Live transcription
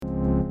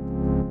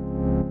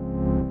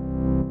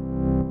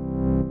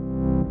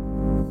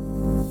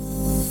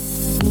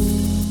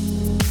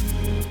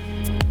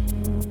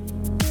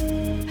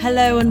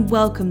Hello and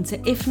welcome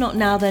to If Not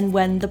Now Then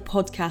When, the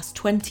podcast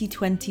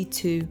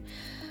 2022.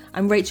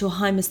 I'm Rachel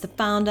Hymas, the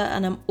founder,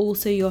 and I'm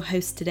also your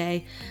host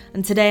today.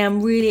 And today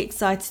I'm really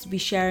excited to be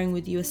sharing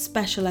with you a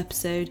special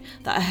episode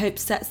that I hope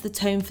sets the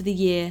tone for the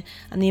year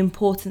and the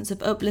importance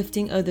of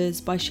uplifting others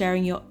by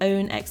sharing your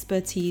own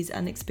expertise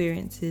and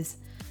experiences.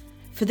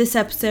 For this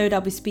episode,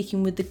 I'll be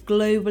speaking with the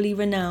globally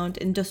renowned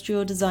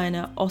industrial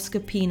designer Oscar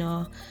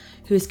Pinar,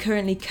 who is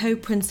currently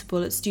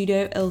co-principal at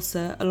Studio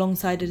Ilse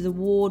alongside his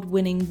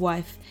award-winning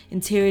wife,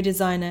 interior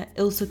designer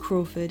Ilse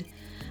Crawford,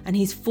 and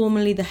he's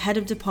formerly the head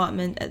of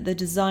department at the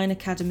Design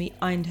Academy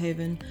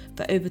Eindhoven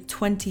for over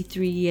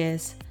 23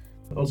 years.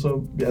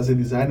 Also, as a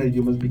designer,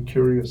 you must be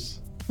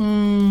curious.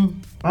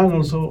 And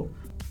also,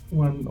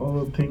 one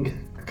other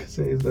thing I could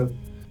say is that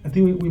I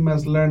think we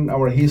must learn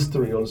our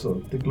history also,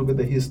 take a look at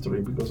the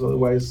history, because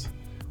otherwise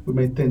we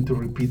may tend to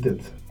repeat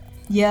it.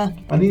 Yeah.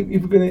 And if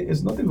you're gonna,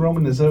 it's not in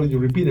Roman necessarily you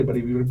repeat it, but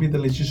if you repeat it,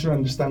 at least you should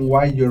understand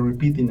why you're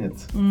repeating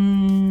it.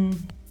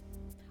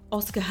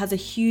 Oscar has a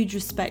huge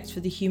respect for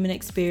the human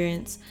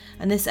experience,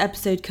 and this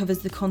episode covers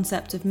the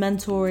concept of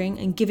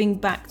mentoring and giving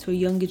back to a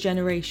younger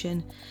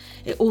generation.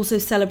 It also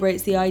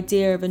celebrates the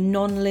idea of a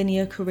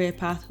non-linear career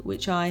path,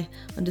 which I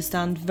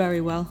understand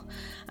very well,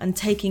 and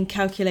taking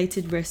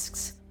calculated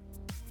risks.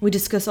 We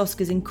discuss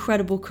Oscar's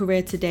incredible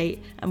career to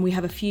date, and we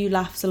have a few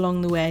laughs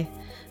along the way.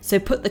 So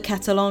put the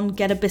kettle on,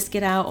 get a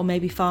biscuit out, or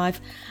maybe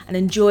 5, and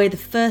enjoy the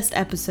first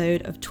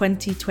episode of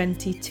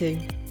 2022.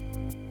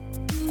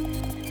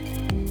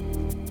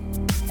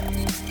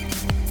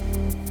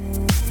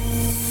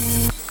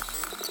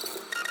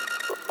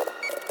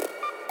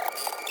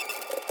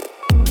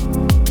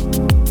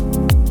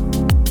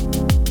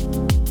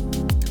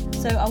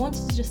 So I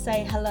wanted to just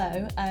say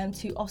hello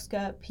to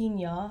Oscar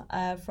Pinar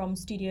from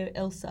Studio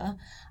Ilse,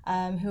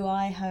 who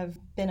I have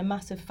been a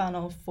massive fan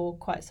of for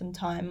quite some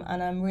time,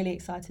 and I'm really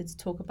excited to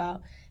talk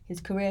about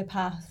his career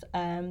path,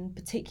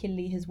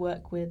 particularly his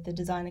work with the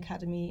Design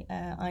Academy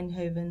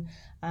Eindhoven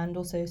and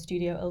also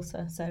Studio Ilse.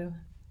 So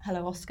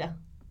hello, Oscar.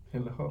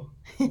 Hello.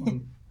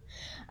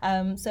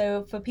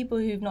 So for people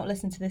who've not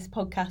listened to this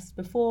podcast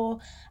before,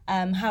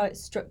 how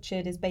it's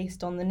structured is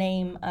based on the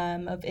name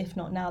of If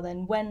Not Now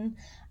Then When.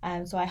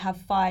 So I have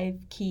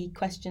 5 key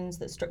questions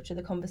that structure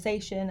the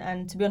conversation,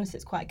 and to be honest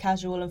it's quite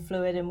casual and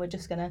fluid, and we're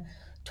just going to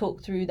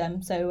talk through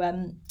them. So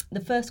the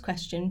first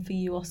question for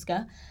you,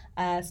 Oscar,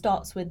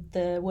 starts with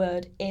the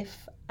word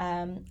if,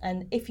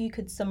 and if you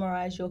could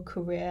summarise your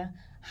career,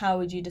 how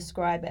would you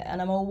describe it?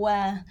 And I'm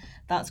aware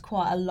that's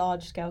quite a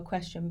large scale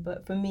question,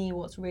 but for me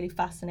what's really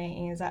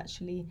fascinating is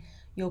actually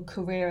your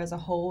career as a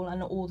whole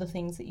and all the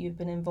things that you've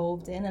been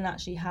involved in, and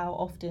actually how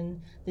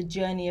often the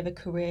journey of a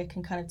career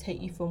can kind of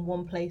take you from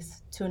one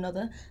place to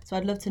another. So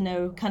I'd love to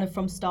know kind of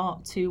from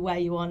start to where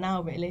you are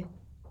now, really.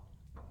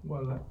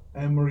 Well,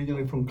 I'm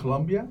originally from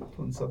Colombia,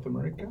 from South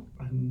America,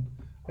 and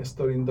I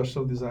studied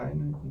industrial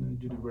design in a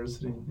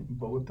university in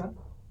Bogota.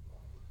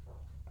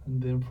 And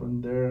then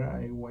from there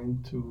I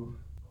went to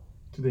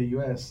the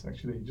US,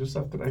 actually, just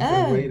after I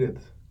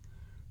graduated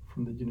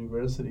from the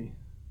university.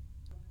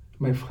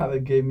 My father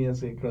gave me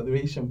as a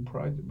graduation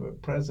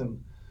present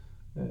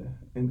a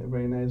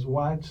very nice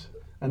watch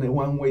and a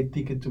one-way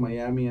ticket to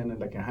Miami and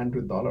like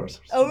 $100.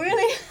 Oh,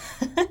 really?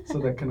 So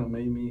that kind of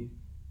made me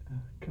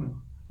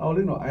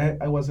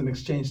I was an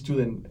exchange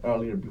student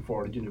earlier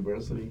before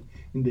university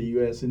in the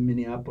US in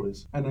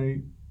Minneapolis.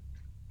 And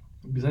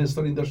besides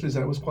studying industrial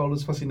design, I was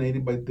always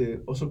fascinated by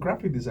also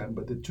graphic design,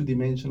 but the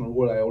two-dimensional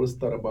world. I always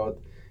thought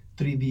about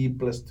 3D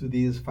plus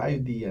 2D is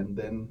 5D, and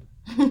then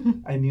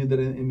I knew that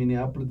in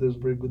Minneapolis there's a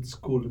very good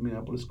school,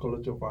 Minneapolis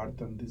College of Art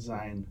and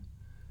Design,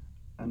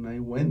 and I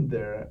went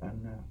there,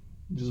 and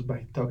just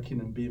by talking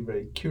and being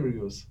very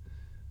curious,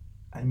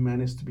 I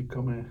managed to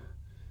become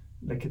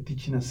a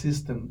teaching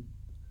assistant.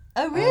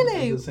 Oh,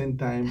 really? And at the same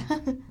time,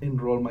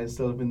 enroll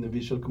myself in the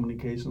visual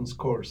communications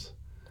course.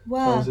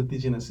 Wow. So I was a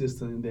teaching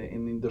assistant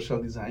in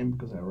industrial design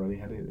because I already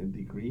had a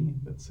degree.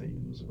 Let's say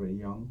I was very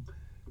young,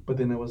 but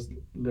then I was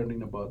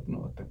learning about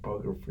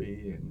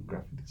typography and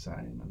graphic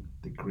design and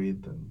the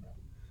grid and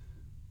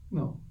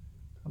a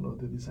lot of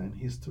the design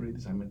history,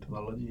 design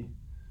methodology.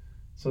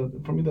 So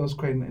for me that was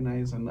quite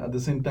nice. And at the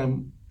same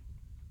time,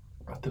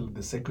 after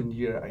the second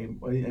year, I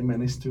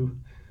managed to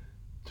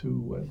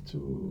do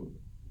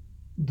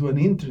an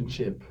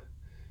internship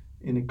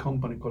in a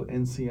company called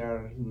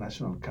NCR,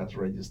 National Cash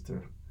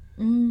Register.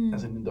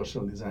 As an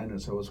industrial designer.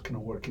 So I was kind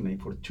of working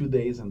for 2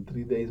 days and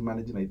 3 days,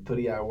 managing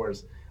 30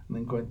 hours, and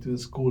then going to the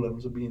school and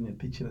also being a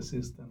teaching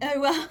assistant. Oh,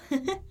 wow.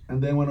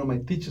 And then one of my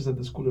teachers at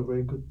the school, a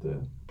very good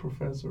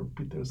professor,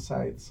 Peter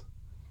Seitz,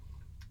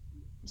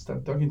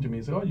 started talking to me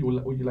and said,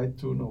 would you like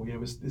to, we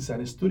have a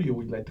design studio,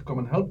 would you like to come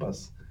and help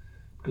us?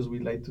 Because we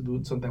like to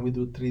do, sometimes we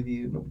do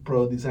 3D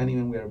product designing,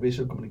 and we are a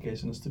visual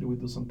communication studio, we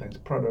do sometimes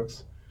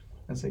products.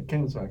 And so I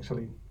came, so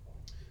actually,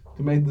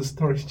 to make the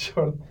story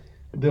short,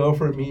 they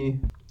offered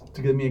me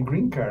to get me a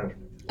green card.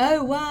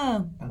 Oh,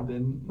 wow. And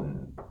then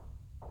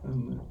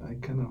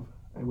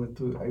I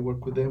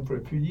worked with them for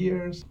a few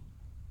years,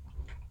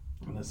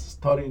 and I was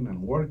studying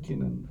and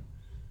working, and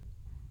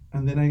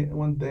And then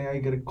one day I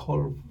get a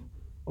call,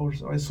 or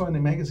I saw in a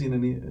magazine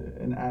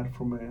an ad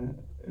from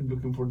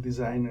looking for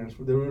designers.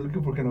 They were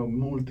looking for kind of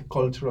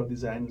multicultural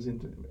designers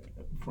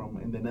from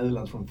in the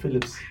Netherlands, from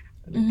Philips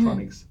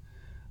Electronics,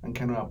 and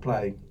kind of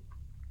apply.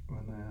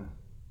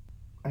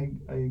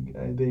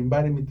 And they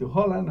invited me to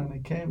Holland, and I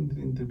came to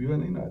the interview,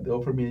 and they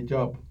offered me a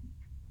job.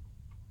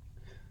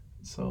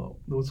 So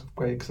that was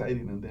quite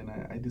exciting. And then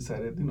I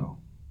decided,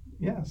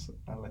 yes,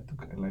 I like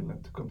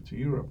to come to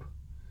Europe.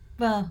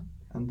 Wow.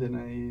 And then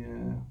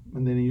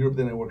in Europe,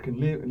 then I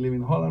live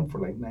in Holland for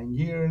like 9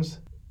 years.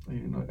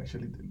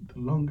 Actually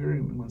longer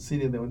in one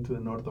city. Then I went to the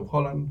north of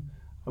Holland.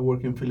 I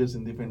work in Philips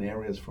in different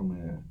areas,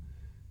 from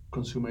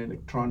consumer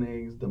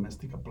electronics,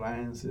 domestic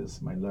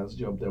appliances. My last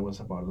job there was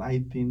about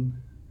lighting.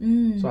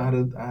 So I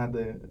had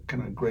a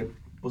kind of great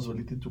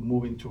possibility to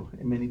move into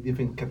many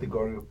different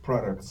category of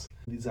products.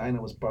 Design, I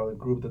was part of the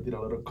group that did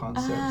a lot of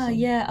concepts.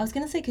 Yeah, I was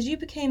going to say, because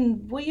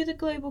were you the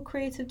global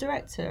creative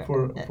director?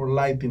 For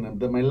lighting, and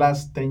my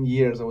last 10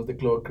 years I was the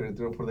global creative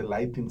director for the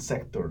lighting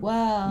sector.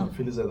 Wow.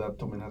 Philips at that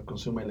time had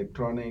consumer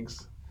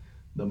electronics,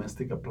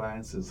 domestic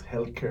appliances,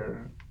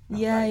 healthcare.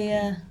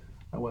 Yeah.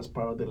 I was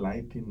part of the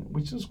lighting,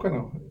 which was kind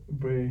of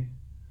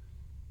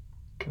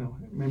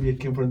maybe it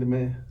came from the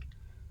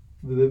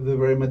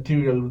very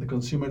material of the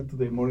consumer to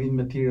the more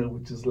immaterial,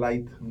 which is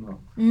light.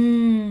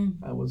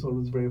 I was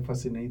always very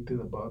fascinated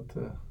about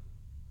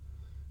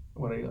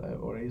what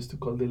I used to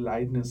call the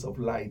lightness of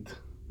light.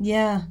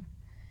 Yeah.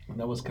 And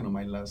that was kind of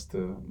my last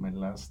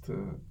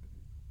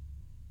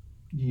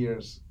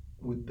years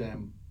with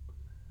them.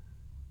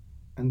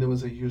 And there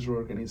was a huge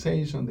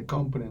reorganization, the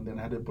company, and then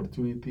I had the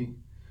opportunity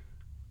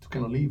to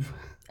kind of leave.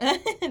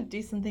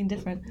 Do something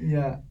different.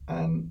 Yeah,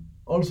 and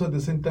also at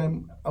the same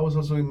time, I was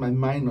also in my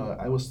mind,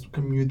 I was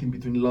commuting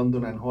between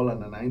London and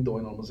Holland, and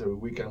Eindhoven almost every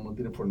week. I almost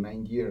did it for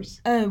 9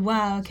 years. Oh,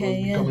 wow, okay, so I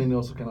was becoming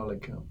also kind of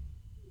like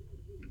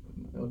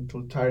a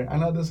little tired.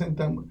 And at the same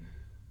time,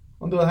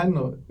 on the other hand,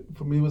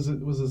 for me, it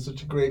was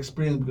such a great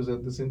experience, because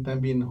at the same time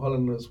being in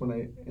Holland was when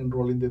I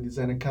enrolled in the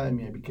design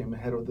academy. I became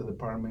head of the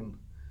department.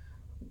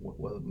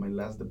 Well, my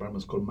last department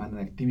was called Man and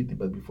Activity,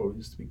 but before it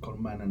used to be called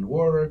Man and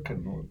Work,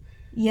 and all.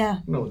 Yeah.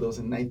 No, that was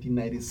in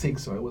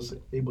 1996, so I was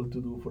able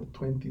to do for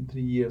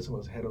 23 years. I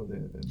was head of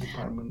the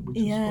department, which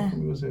for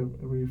me was a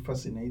very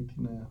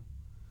fascinating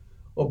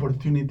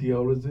opportunity.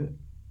 Always, the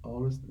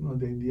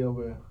idea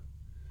of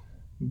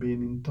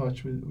being in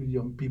touch with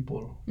young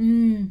people.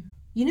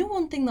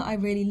 One thing that I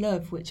really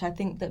love, which I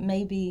think that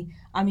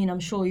I'm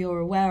sure you're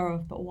aware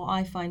of, but what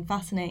I find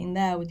fascinating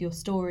there with your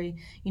story,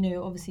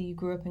 obviously you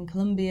grew up in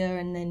Colombia,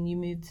 and then you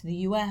moved to the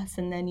US,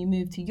 and then you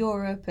moved to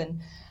Europe,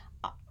 and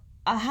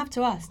I have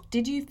to ask,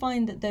 did you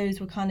find that those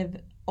were kind of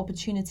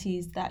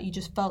opportunities that you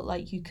just felt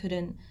like you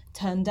couldn't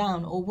turn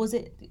down, or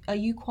are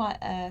you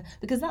quite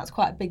because that's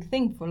quite a big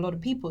thing for a lot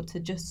of people, to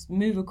just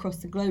move across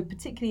the globe,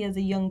 particularly as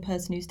a young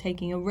person who's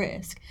taking a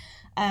risk,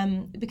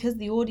 because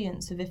the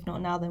audience of If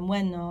Not Now Then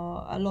When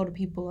a lot of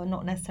people are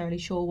not necessarily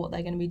sure what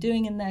they're going to be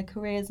doing in their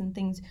careers and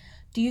things.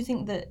 Do you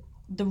think that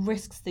the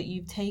risks that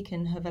you've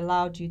taken have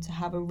allowed you to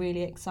have a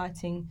really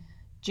exciting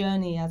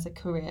journey as a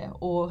career,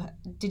 or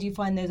did you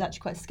find those actually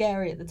quite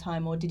scary at the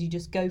time, or did you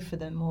just go for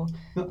them? Or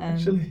no,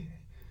 actually,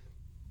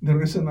 the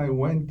reason I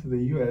went to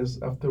the US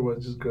after I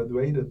just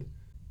graduated,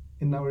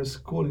 in our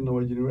school, in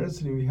our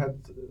university, we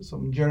had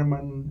some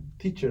German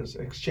teachers,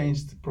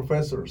 exchanged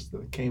professors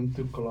that came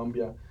to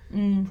Colombia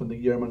from the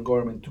German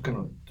government to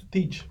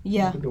teach.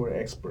 Yeah. They were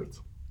experts.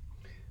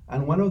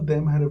 And one of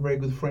them had a very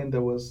good friend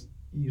that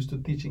used to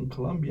teach in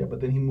Colombia, but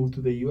then he moved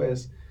to the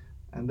US,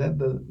 and then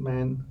the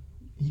man,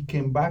 he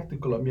came back to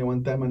Colombia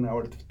one time, and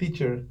our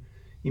teacher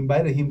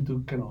invited him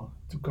to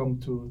come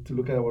to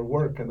look at our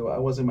work. And I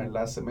was in my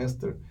last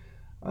semester,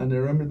 and I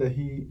remember that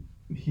he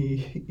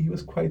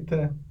was quite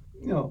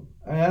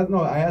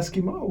I asked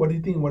him, what do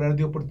you think? What are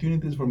the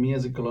opportunities for me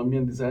as a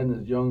Colombian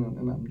designer, young,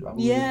 and I'm going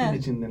to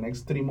finish in the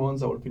next 3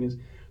 months. I will finish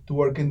to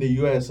work in the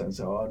US. And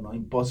so, no,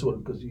 impossible,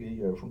 because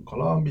you're from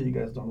Colombia. You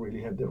guys don't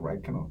really have the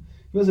right kind of.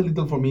 It was a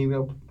little for me,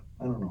 I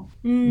don't know,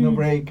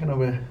 very kind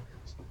of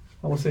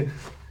I would say.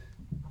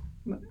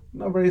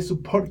 Not very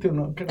supportive,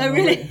 not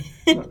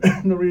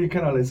really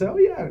kind of like say, oh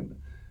yeah.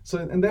 So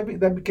and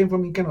that became for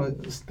me kind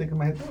of sticking in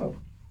my head. Oh,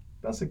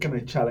 that's a kind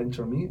of challenge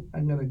for me.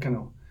 I'm gonna kind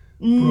of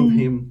prove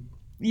him.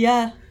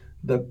 Yeah.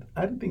 That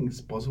I don't think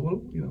it's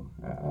possible.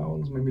 I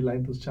always maybe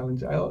like those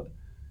challenges. I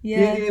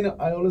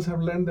always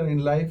have learned that in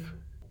life,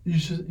 you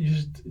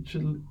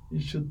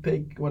should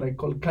take what I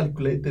call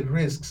calculated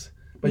risks,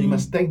 but you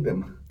must take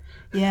them.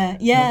 Yeah.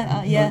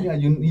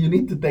 You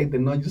need to take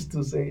them, not just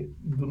to say,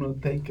 do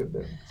not take it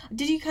then.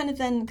 Did you kind of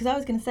then, because I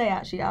was going to say,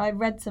 actually, I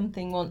read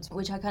something once,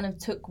 which I kind of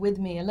took with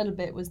me a little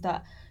bit, was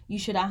that you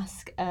should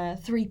ask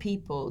 3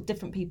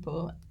 different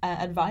people,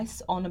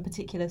 advice on a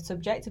particular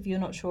subject if you're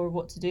not sure of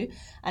what to do.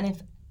 And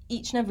if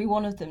each and every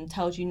one of them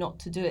tells you not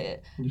to do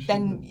it,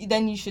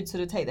 then you should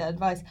sort of take their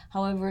advice.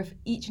 However, if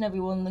each and every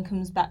one of them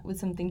comes back with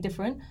something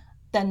different,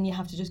 then you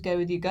have to just go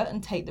with your gut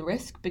and take the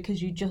risk,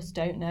 because you just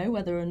don't know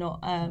whether or not.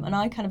 And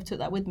I kind of took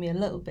that with me a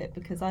little bit,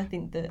 because I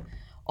think that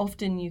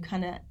often you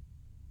kind of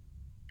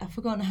I've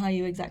forgotten how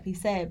you exactly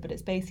say it, but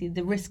it's basically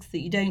the risks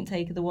that you don't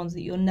take are the ones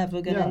that you're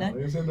never gonna know.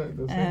 Like I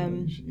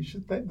said, you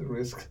should take the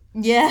risk.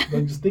 Yeah.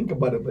 Don't just think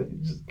about it, but you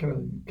just kind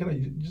of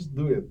just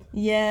do it.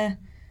 Yeah.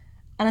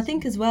 And I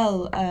think as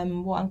well,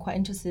 what I'm quite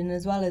interested in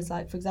as well is,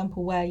 like, for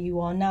example, where you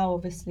are now,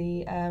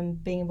 obviously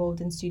being involved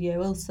in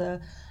Studio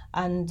Ilsa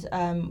and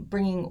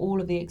bringing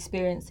all of the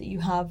experience that you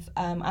have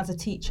as a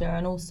teacher,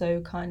 and also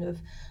kind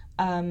of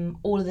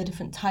all of the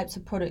different types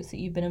of products that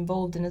you've been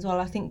involved in as well.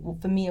 I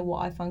think for me,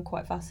 what I find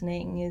quite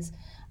fascinating is,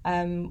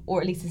 or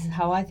at least this is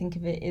how I think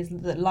of it, is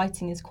that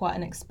lighting is quite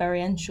an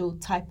experiential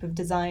type of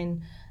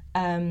design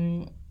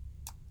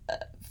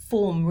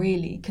form,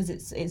 really, because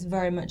it's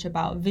very much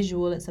about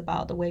visual, it's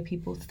about the way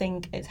people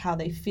think, it's how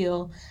they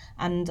feel.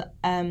 And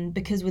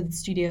because with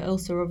Studio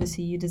Ilsa,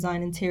 obviously you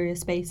design interior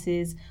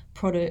spaces,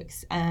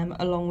 products,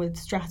 along with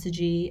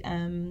strategy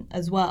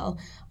as well.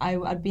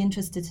 I'd be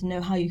interested to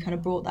know how you kind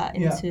of brought that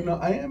into...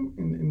 I am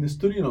in the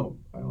studio.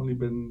 I've only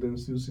been in the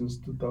studio since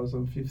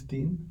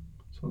 2015,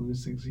 so only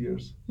 6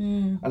 years.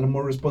 And I'm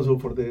more responsible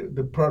for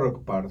the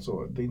product part,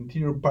 so the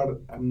interior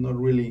part I'm not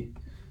really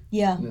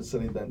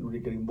necessarily that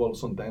really get involved.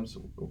 Sometimes,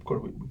 of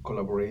course, we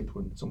collaborate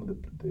when some of the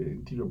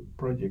interior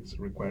projects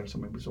require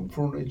maybe some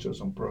furniture,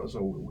 some products,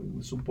 so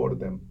we support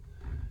them.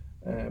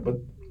 But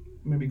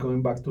maybe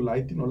going back to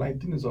lighting,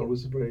 lighting is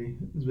always it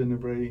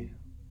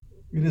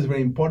is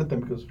very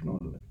important, because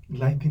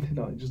lighting,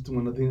 just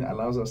one of the things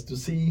allows us to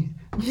see,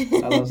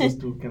 allows us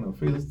to kind of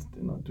feel,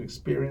 to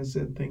experience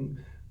a thing.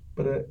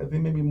 But I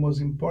think maybe most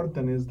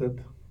important is that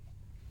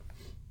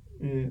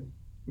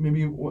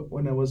maybe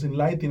when I was in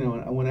lighting,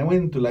 and when I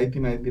went into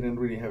lighting, I didn't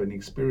really have any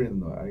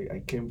experience.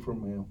 I came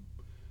from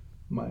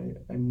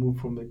I moved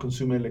from the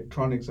consumer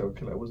electronics. I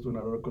was doing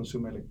a lot of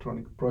consumer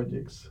electronic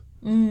projects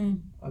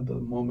at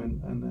that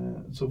moment,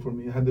 and so for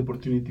me, I had the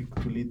opportunity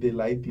to lead the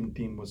lighting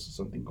team was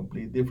something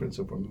completely different.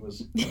 So for me,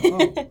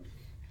 it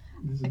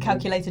was a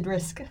calculated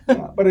risk.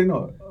 Yeah, but I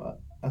know,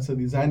 as a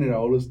designer, I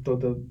always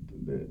thought that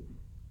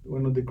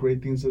one of the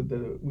great things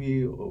that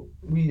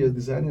we as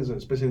designers,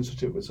 especially in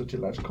such a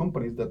large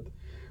companies, that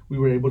we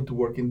were able to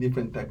work in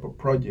different type of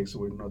projects.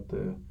 We're not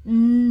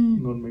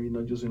maybe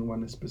not just in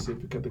one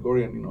specific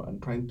category,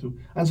 and trying to.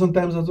 And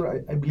sometimes also,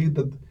 I believe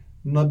that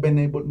not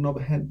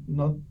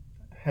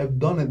have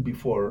done it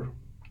before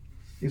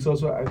is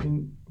also, I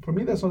think, for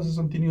me, that's also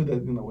something new,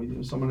 that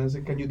when someone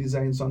says, "Can you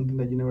design something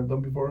that you never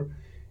done before?"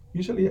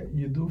 Usually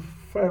you do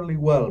fairly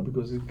well,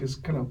 because it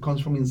just kind of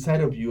comes from inside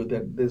of you,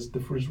 that there's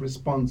the first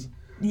response.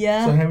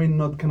 Yeah. So having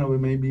not kind of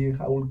maybe,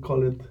 I would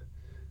call it,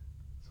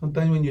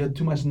 sometimes when you have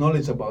too much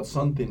knowledge about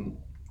something,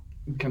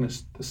 it kind of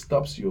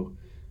stops you.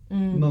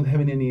 Not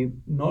having any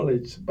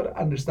knowledge, but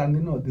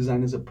understanding,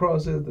 design is a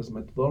process, there's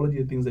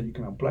methodology, things that you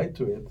can apply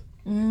to it,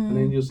 and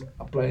then just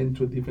apply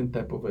into a different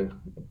type of a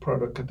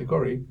product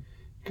category.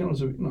 It can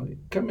also,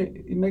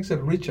 it makes it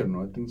richer,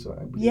 I think so.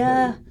 I believe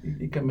that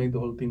it can make the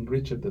whole thing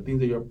richer. The things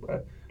that you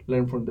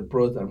learn from the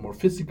products that are more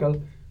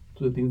physical,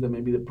 to the things that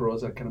maybe the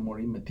products are kind of more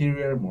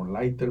immaterial, more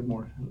lighter,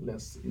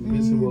 less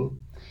invisible.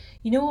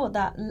 You know what,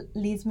 that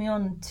leads me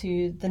on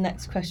to the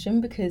next question,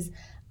 because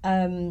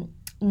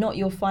not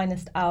your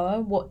finest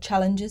hour, what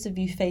challenges have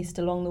you faced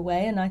along the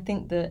way? And I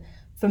think that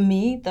for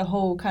me, the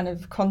whole kind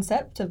of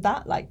concept of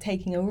that, like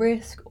taking a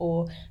risk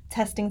or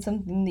testing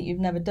something that you've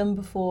never done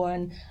before,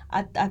 and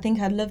I think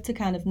I'd love to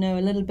kind of know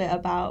a little bit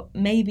about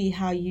maybe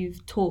how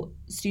you've taught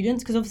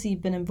students, because obviously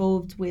you've been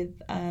involved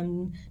with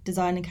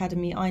Design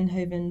Academy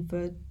Eindhoven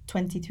for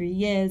 23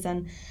 years,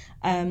 and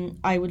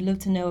I would love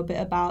to know a bit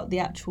about the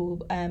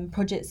actual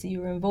projects that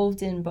you were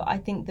involved in. But I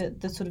think that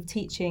the sort of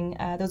teaching,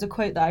 there was a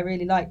quote that I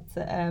really liked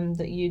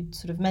that you'd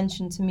sort of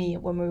mentioned to me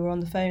when we were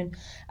on the phone,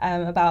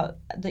 about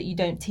that you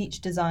don't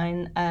teach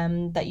design,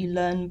 that you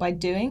learn by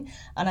doing.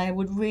 And I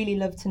would really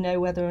love to know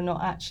whether or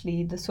not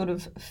actually the sort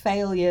of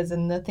failures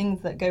and the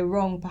things that go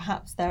wrong,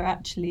 perhaps they're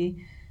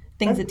actually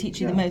things that teach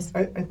you the most.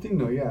 I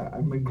think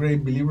I'm a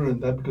great believer in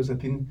that, because I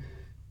think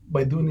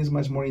by doing this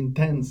much more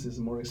intense, it's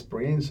more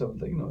experiential.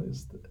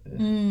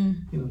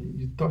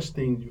 You touch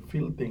things, you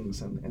feel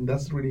things, and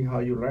that's really how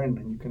you learn,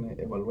 and you can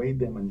evaluate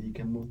them, and you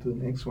can move to the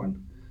next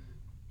one.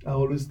 I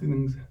always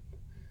think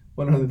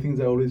one of the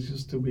things I always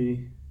used to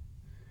be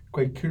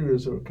quite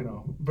curious, or kind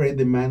of very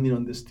demanding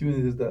on the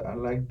students, is that I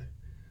liked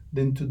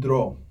them to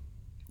draw.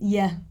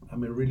 Yeah.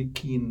 I'm a really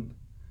keen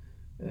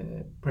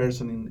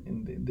person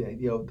in the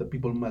idea of that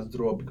people must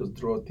draw, because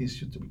draw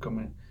teaches you to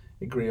become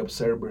a great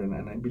observer, and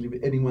I believe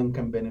anyone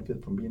can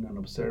benefit from being an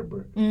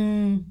observer.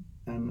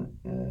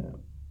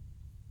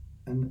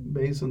 And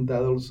based on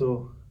that,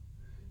 also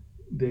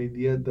the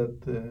idea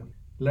that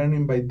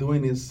learning by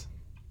doing is,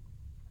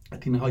 I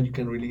think, how you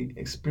can really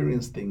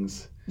experience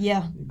things.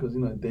 Yeah. Because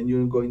then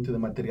you go into the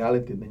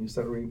materiality, then you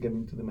start really getting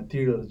into the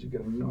materials. You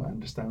can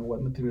understand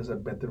what materials are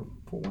better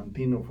for one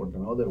thing or for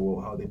another,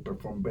 or how they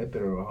perform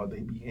better, or how they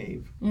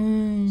behave.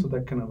 So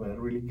that kind of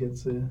really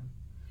gets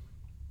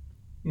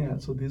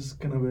so this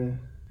kind of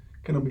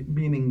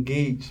being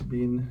engaged,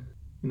 being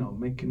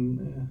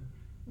making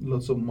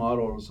lots of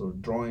models or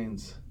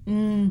drawings,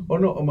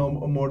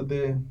 or more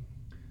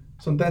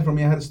sometimes for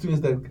me, I had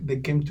students that they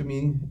came to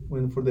me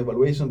for the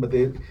evaluation, but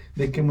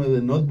they came with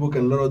a notebook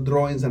and a lot of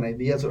drawings and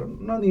ideas, or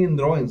not even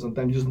drawings,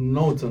 sometimes just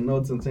notes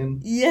and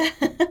saying, Yeah.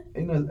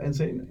 and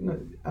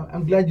saying,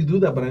 I'm glad you do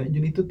that, but you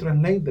need to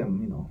translate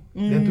them,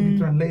 They have to be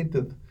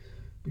translated,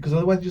 because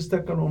otherwise you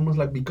start kind of almost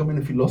like becoming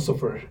a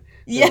philosopher.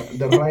 Yeah.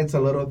 That writes a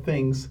lot of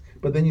things,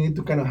 but then you need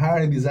to kind of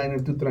hire a designer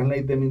to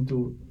translate them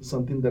into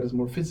something that is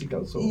more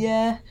physical. So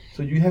Yeah.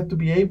 so you have to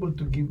be able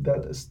to give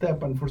that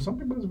step, and for some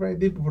people it's very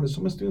difficult. For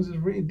some students it's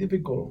really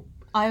difficult.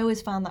 I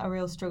always found that a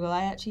real struggle.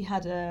 I actually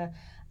had a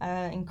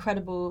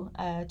incredible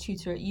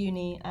tutor at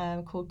uni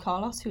called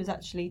Carlos, who was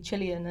actually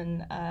Chilean,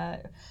 and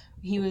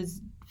he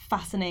was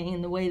fascinating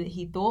in the way that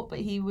he thought, but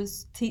he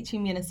was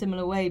teaching me in a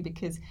similar way,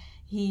 because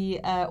he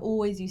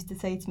always used to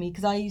say to me,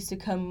 because I used to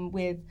come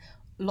with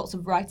lots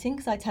of writing,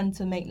 because I tend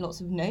to make lots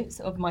of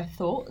notes of my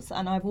thoughts,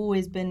 and I've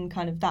always been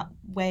kind of that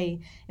way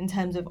in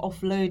terms of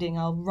offloading.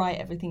 I'll write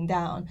everything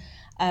down,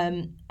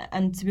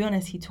 and to be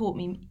honest, he taught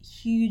me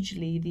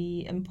hugely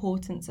the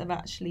importance of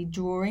actually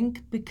drawing,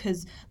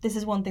 because this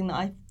is one thing that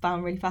I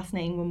found really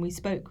fascinating when we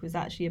spoke, was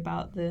actually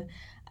about the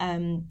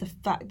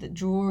fact that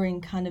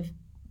drawing kind of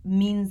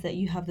means that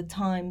you have the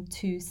time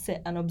to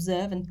sit and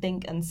observe and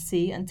think and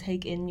see and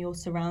take in your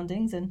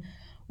surroundings. And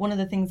one of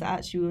the things that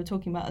actually we were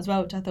talking about as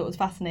well, which I thought was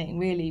fascinating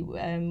really,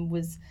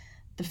 was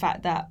the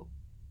fact that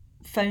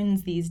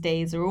phones these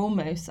days are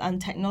almost,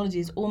 and technology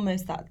is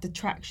almost that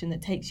detraction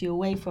that takes you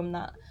away from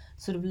that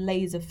sort of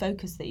laser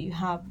focus that you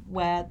have,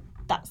 where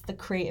that's the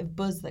creative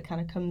buzz that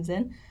kind of comes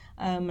in.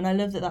 And I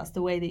love that that's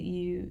the way that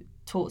you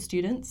taught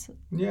students.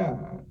 Yeah,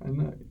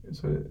 and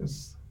so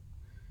it's,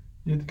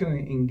 you have to kind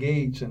of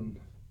engage, and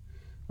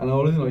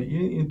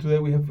already today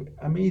we have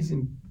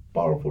amazing,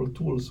 powerful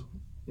tools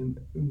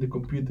in the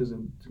computers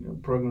and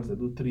programs that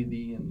do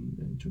 3D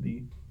and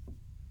 2D.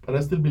 But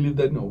I still believe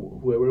that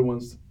whoever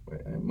wants,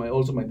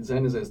 my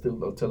designers,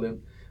 I'll tell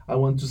them, I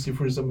want to see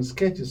first some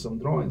sketches, some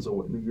drawings, or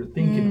what you're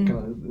thinking.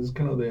 Because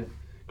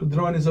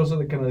drawing is also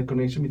the kind of the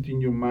connection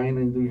between your mind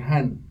and your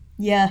hand.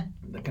 Yeah.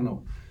 That kind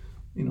of,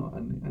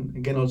 and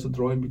again, also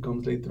drawing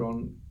becomes later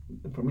on,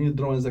 for me,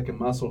 drawing is like a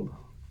muscle.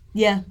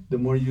 Yeah. The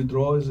more you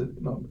draw,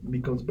 it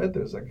becomes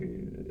better. It's like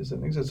it's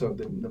an exercise.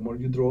 The more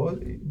you draw,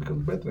 it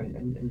becomes better,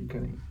 and you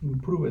can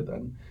improve it.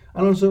 And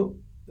also,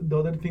 the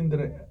other thing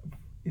that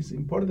is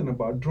important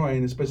about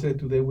drawing, especially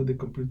today with the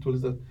computer tools,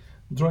 is that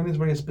drawing is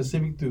very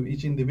specific to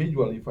each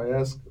individual.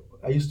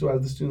 I used to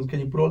ask the students, can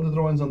you put all the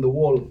drawings on the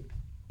wall?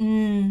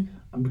 And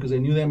because I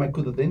knew them, I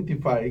could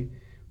identify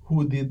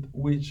who did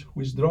which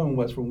drawing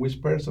was from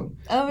which person.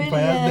 Oh, really? If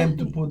I asked them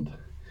to put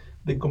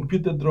the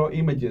computer draw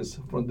images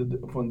from the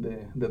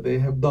that they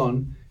have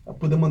done, I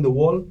put them on the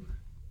wall,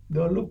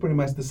 they'll look pretty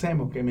much the same.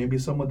 Okay, maybe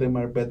some of them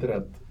are better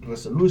at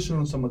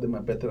resolution, some of them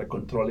are better at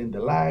controlling the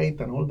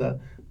light and all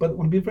that, but it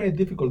would be very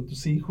difficult to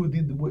see who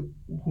did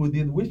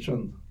which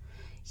one.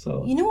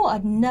 So you know what,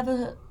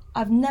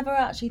 I've never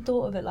actually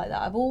thought of it like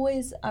that.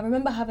 I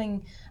remember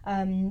having,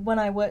 when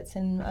I worked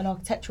in an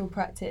architectural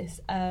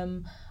practice,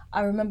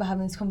 I remember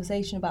having this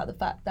conversation about the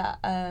fact that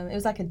it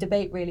was like a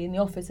debate really in the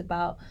office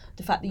about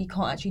the fact that you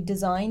can't actually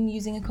design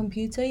using a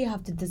computer. You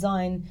have to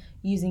design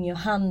using your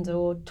hand,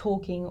 or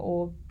talking,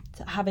 or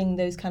having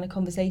those kind of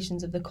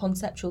conversations of the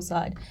conceptual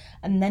side,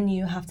 and then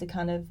you have to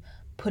kind of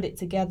put it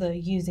together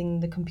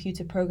using the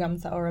computer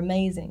programs that are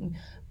amazing.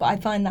 But I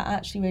find that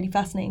actually really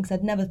fascinating, because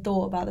I'd never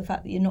thought about the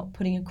fact that you're not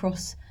putting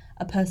across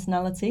a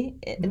personality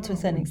to a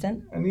certain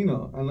extent. And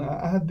and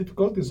I had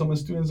difficulty. Some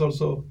students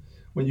also,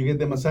 when you get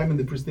them assignment,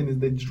 the first thing is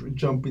they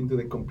jump into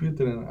the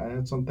computer, and I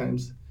had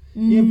sometimes,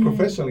 even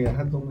professionally, I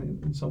had them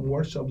in some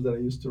workshops that I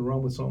used to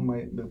run with some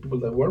of the people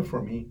that work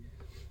for me.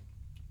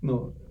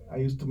 I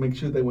used to make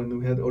sure that when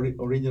we had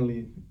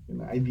originally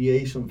an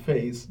ideation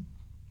phase,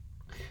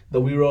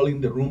 that we were all in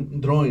the room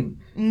drawing.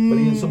 But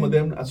even some of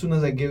them, as soon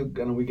as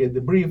we get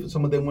the brief,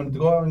 some of them wanted to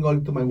go out and go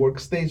to my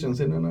workstation and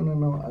say,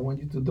 no, I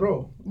want you to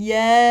draw.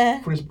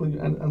 Yeah. First,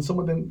 and some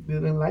of them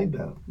didn't like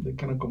that. They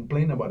kind of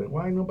complain about it.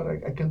 Why? No, but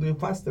I can do it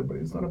faster. But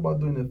it's not about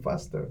doing it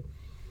faster.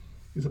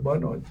 It's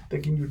about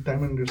taking your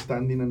time and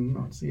understanding,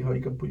 and see how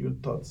you can put your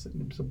thoughts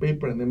in a piece of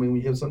paper. And then when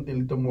we have something a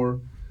little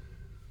more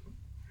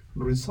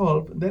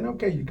resolved, then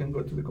okay, you can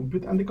go to the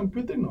computer. And the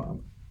computer,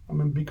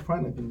 I'm a big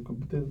fan. I think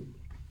computer.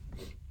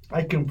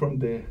 I came from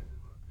the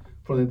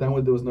time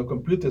when there was no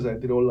computers. I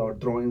did all our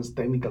drawings,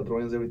 technical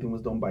drawings. Everything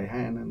was done by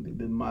hand, and they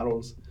did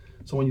models.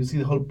 So when you see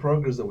the whole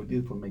progress that we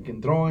did from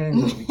making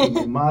drawings, and we can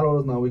make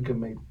models. Now we can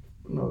make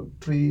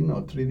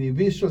 3D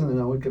visuals, and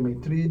now we can make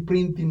 3D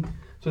printing.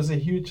 So it's a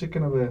huge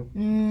kind of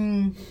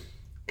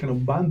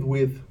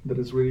bandwidth that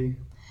is really.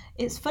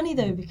 It's funny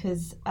though,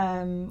 because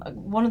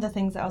one of the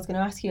things that I was going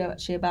to ask you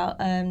actually about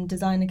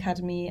Design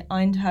Academy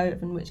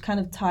Eindhoven, which kind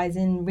of ties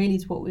in really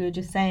to what we were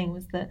just saying,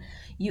 was that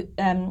you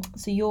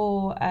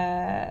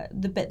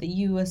the bit that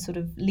you were sort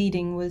of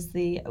leading was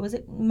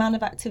it Man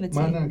of Activity?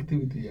 Man of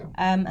Activity, yeah.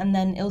 And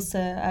then Ilse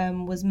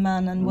was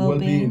Man and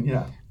Wellbeing.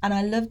 Yeah. And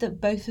I love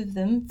that both of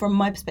them, from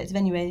my perspective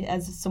anyway,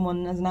 as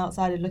an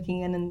outsider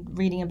looking in and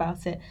reading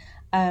about it,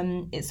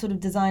 it's sort of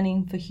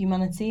designing for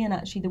humanity and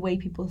actually the way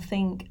people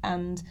think.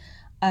 And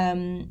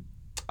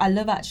I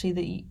love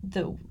actually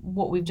that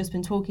what we've just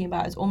been talking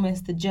about is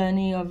almost the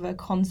journey of a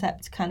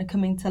concept kind of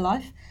coming to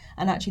life,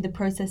 and actually the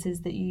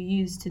processes that you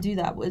use to do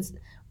that.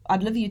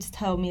 I'd love you to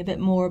tell me a bit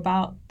more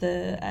about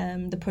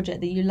the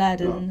project that you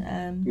led.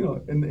 And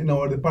in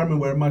our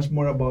department, we're much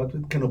more about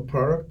kind of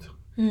product,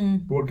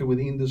 working with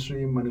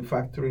industry,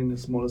 manufacturing,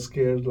 small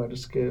scale, large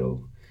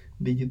scale,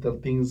 digital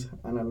things,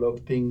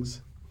 analog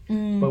things.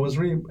 But it was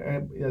really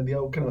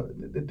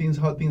the things,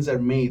 how things are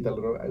made. I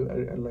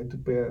like to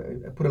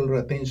I put a lot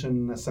of attention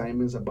in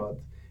assignments about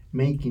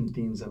making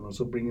things and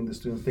also bringing the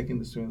students, taking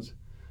the students.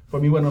 For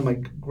me, one of my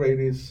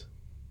greatest,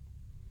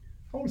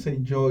 I would say,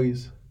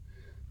 joys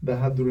that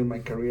I had during my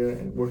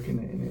career working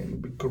in a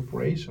big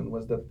corporation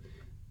was that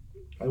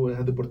I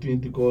had the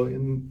opportunity to go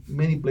in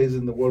many places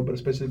in the world, but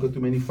especially go to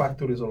many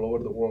factories all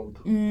over the world.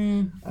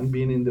 And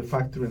being in the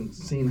factory and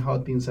seeing how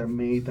things are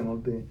made and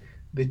all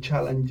the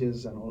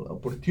challenges and all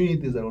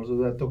opportunities that also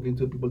that talking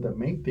to people that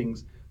make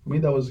things. For me,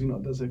 that was,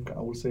 that's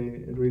I would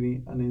say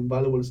really an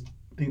invaluable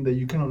thing that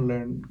you cannot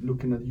learn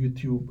looking at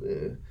YouTube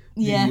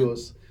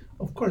videos.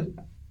 Of course,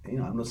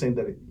 I'm not saying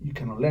that you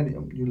cannot learn it.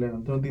 You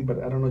learn something, but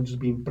I don't know, just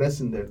being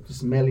present there, to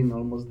smelling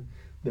almost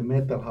the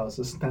metal house,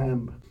 the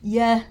stamp,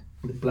 the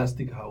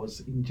plastic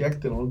house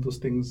injected, all those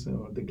things,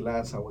 or the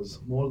glass how was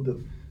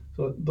molded.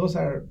 So those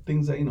are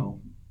things that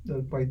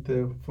that quite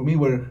for me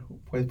were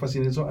quite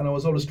fascinating. So, and I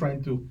was always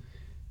trying to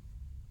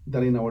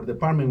that in our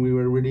department we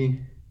were really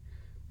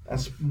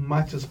as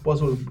much as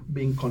possible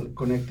being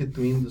connected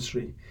to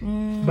industry,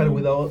 but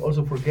without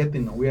also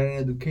forgetting we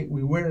are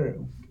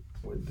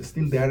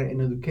still there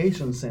an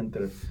education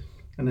center,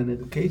 and an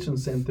education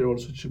center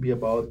also should be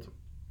about,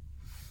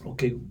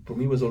 okay, for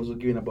me was also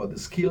giving about the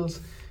skills,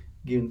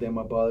 giving them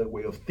about a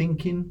way of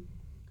thinking,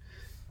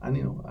 and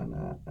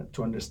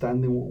to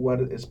understanding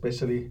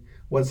especially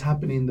what's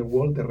happening in the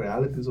world, the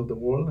realities of the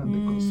world, and the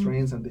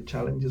constraints and the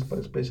challenges, but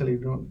especially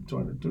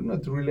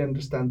to really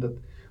understand that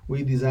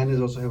we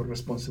designers also have a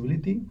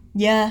responsibility.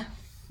 And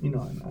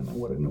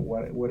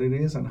what it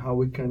is and how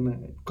we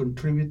can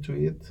contribute to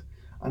it,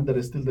 and that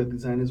is still the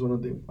design is one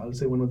of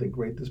the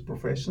greatest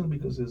professions,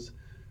 because it's,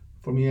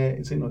 for me,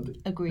 it's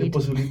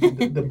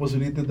the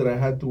possibility that I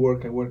had to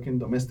work. I work in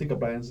domestic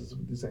appliances,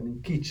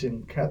 designing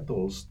kitchen,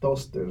 kettles,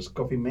 toasters,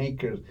 coffee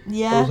makers.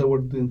 Also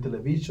worked in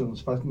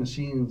televisions, fax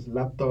machines,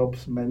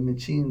 laptops,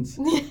 machines,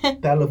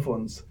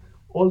 telephones,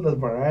 all that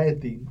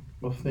variety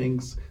of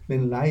things.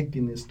 Then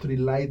lighting, street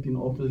lighting,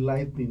 office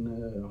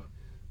lighting,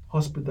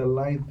 hospital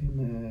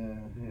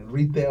lighting,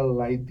 retail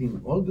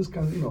lighting, all this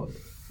kind of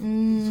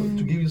So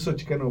to give you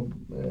such kind of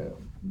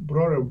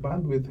broader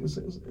bandwidth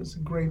is a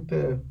great.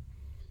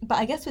 But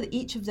I guess with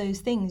each of those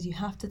things, you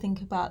have to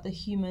think about the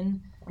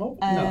human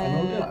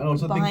and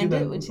also behind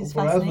that it, which is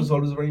for fascinating. us was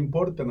always very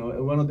important.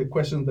 One of the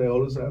questions that I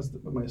always asked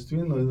my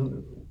students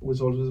was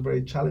always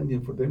very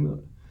challenging for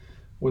them.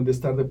 When they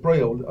start the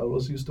project, I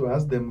always used to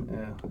ask them,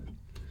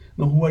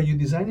 who are you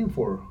designing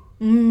for?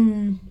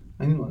 And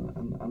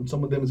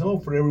some of them say,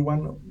 for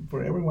everyone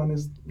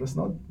that's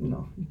not,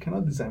 you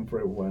cannot design for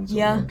everyone. So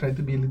try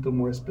to be a little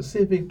more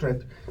specific,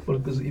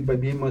 because by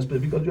being more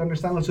specific, because you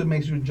understand also it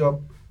makes your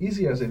job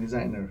easier as a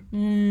designer.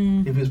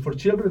 If it's for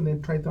children,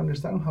 then try to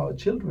understand how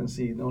children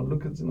see.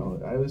 Look at,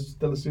 I always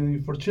tell the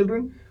students, for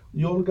children,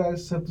 you all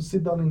guys have to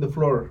sit down in the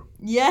floor.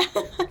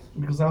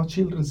 Because how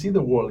children see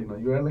the world,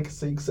 you are like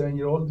 6, 7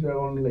 years old, you are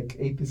only like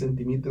 80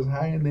 centimeters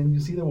high, and then you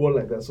see the world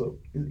like that. So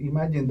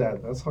imagine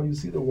that's how you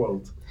see the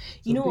world.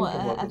 So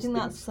I think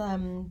that's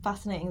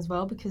fascinating as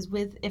well, because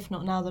with If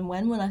Not Now Then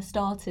When I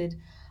started,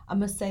 I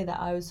must say that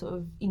I was sort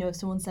of, if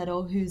someone said,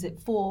 who's it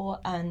for?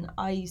 And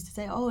I used to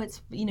say,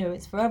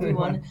 it's for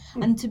everyone.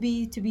 And to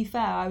be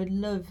fair, I would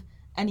love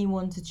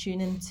anyone to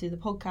tune into the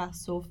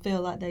podcast or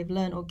feel like they've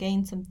learned or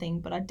gained something,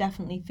 but I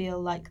definitely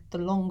feel like the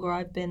longer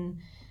I've been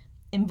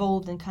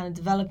involved in kind of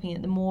developing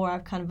it, the more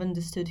I've kind of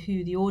understood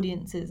who the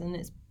audience is, and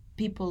it's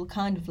people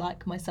kind of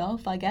like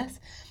myself, I guess,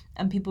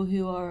 and people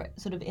who are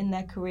sort of in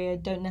their career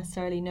don't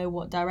necessarily know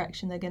what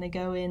direction they're going to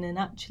go in. And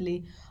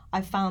actually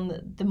I found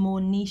that the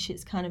more niche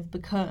it's kind of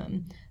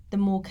become, the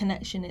more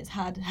connection it's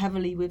had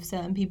heavily with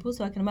certain people.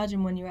 So I can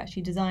imagine when you're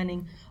actually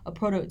designing a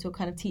product or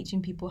kind of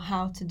teaching people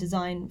how to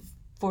design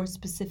for a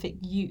specific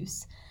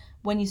use,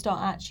 when you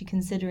start actually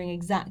considering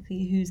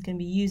exactly who's going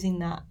to be using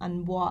that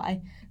and why,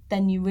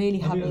 then you really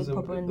have a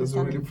proper understanding. That's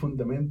a really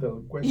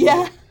fundamental question.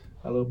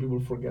 A lot of people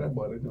forget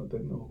about it.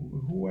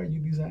 Who are you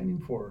designing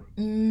for?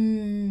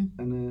 And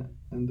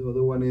the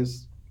other one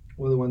is,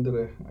 the one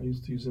that I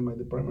used to use in my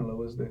department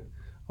was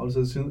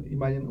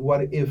imagine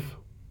what if.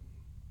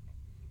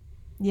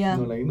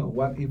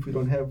 What if we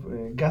don't have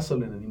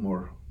gasoline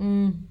anymore?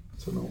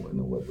 So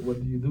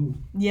what do you do?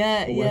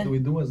 What do we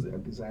do as a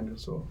designer?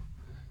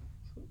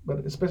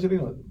 But especially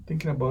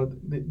thinking about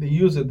the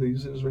user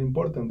is very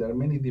important. There are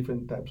many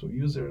different types of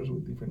users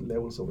with different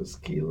levels of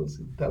skills,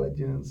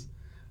 intelligence,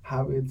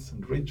 habits,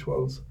 and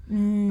rituals.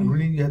 And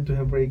really you have to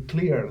have very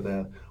clear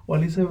that, or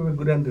at least have a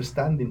good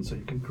understanding so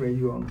you can create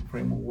your own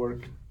frame of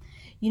work.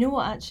 You know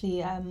what,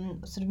 actually,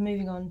 sort of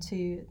moving on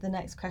to the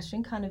next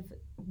question, kind of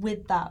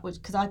with that, which,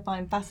 because I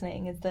find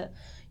fascinating, is that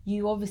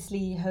you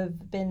obviously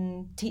have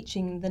been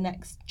teaching the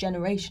next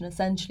generation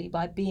essentially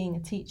by being a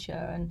teacher,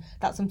 and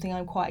that's something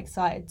I'm quite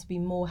excited to be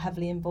more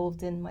heavily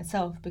involved in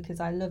myself, because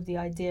I love the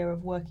idea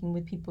of working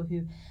with people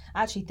who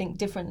actually think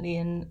differently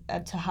and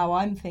to how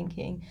I'm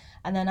thinking.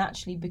 And then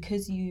actually,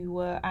 because you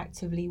were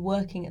actively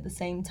working at the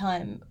same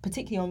time,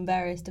 particularly on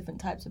various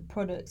different types of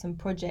products and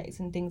projects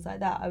and things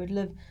like that, I would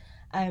love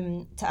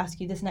to ask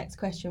you this next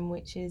question,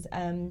 which is,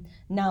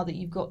 now that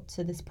you've got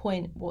to this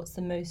point, what's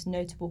the most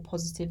notable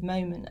positive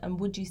moment? And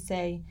would you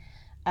say,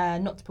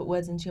 not to put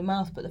words into your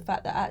mouth, but the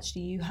fact that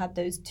actually you had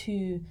those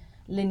two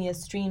linear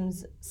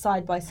streams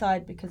side by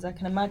side, because I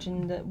can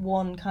imagine that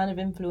one kind of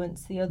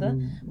influenced the other,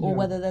 or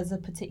whether there's a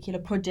particular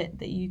project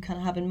that you kind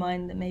of have in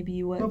mind that maybe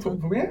you worked on?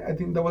 For me, I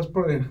think that was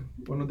probably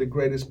one of the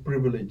greatest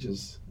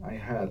privileges I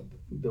had.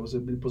 There was a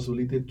big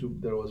possibility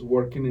that I was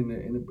working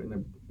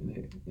in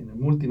a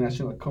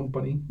multinational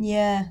company.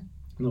 Yeah.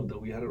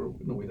 That we had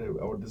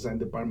our design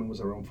department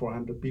was around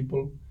 400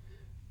 people.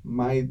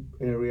 My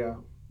area,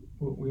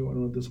 we were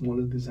one of the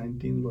smallest design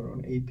teams, were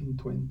around 18,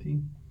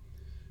 20.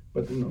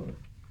 But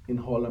in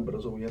Holland, but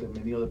also we had in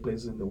many other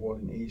places in the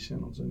world, in Asia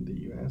and also in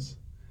the US.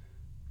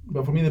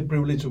 But for me, the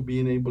privilege of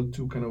being able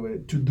to kind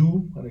of to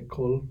do what I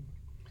call,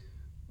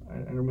 I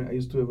remember I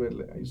used to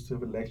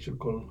have a lecture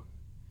called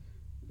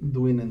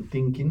Doing and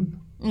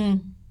Thinking.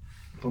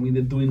 For me,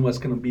 the doing was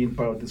kind of being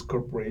part of this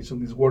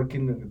corporation, this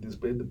working,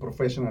 the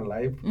professional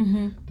life,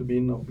 to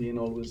being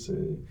always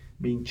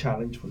being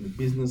challenged from the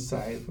business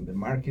side, from the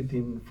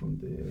marketing, from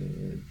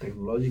the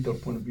technological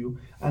point of view,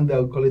 and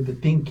I'll call it the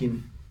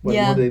thinking. Well,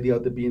 more the idea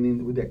of the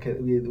being with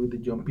the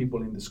young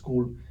people in the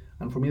school.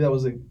 And for me, that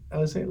was a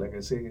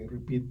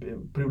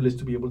repeat privilege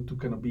to be able to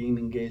kind of being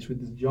engaged with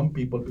these young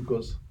people,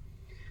 because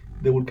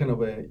they would kind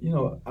of,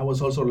 I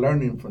was also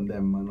learning from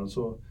them, and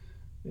also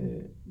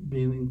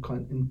being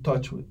in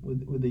touch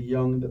with the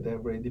young, that they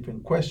have very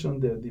different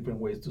questions, there are different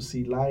ways to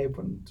see life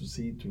and to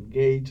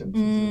engage and to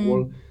see the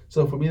world.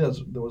 So for me,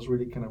 that was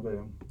really kind of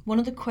one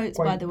of the quotes,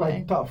 by the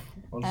way, tough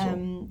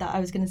also. That I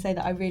was going to say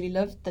that I really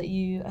loved that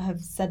you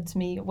have said to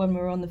me when we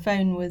were on the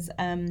phone was,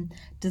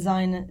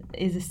 design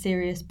is a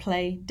serious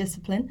play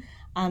discipline.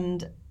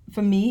 And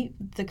for me,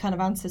 the kind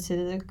of answer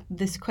to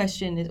this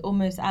question is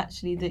almost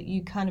actually that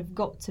you kind of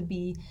got to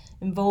be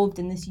involved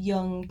in this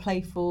young,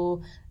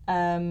 playful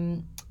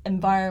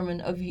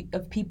environment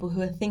of people who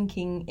are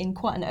thinking in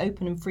quite an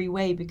open and free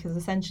way, because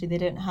essentially they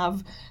don't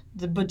have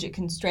the budget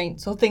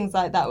constraints or things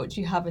like that which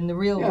you have in the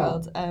real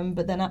world,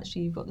 but then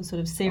actually you've got the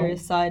sort of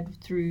serious side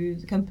through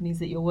the companies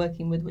that you're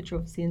working with, which are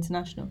obviously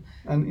international.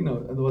 And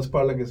it was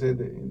part, like I said,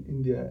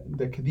 in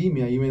the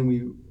academia,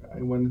 even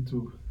I wanted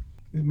to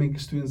make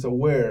students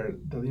aware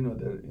that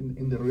that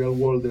in the real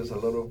world there's a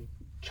lot of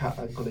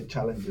I call it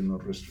challenges,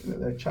 not restrictions.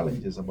 There are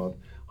challenges about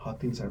how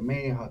things are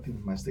made, how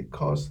things must they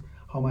cost,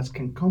 how much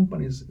can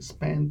companies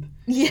spend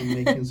on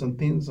making some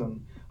things,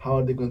 and how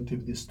are they going to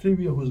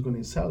distribute, who's going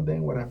to sell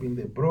them, what happened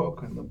they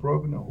broke, and the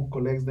broke, who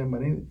collects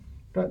them,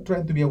 but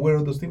trying to be aware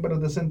of those things, but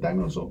at the same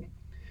time also,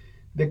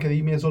 the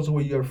academia is also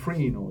where you are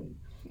free,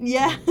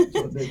 Yeah,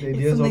 so the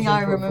idea is something also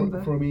I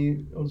remember. For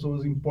me also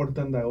was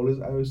important. I always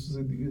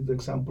use the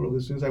example of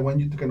the students. I want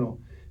you to kind of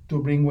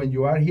to bring, when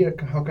you are here,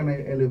 how can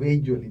I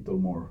elevate you a little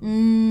more?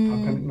 How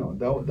can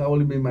that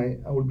will be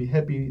I will be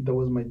happy. That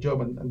was my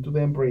job, and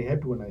today I'm very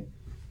happy when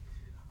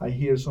I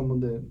hear some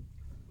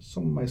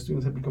of my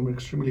students have become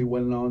extremely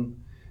well-known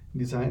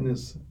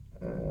designers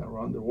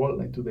around the world.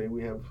 Like today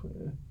we have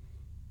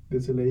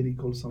there's a lady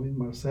called Samit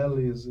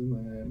Marcellis,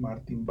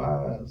 Martin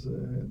Baz,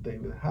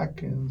 David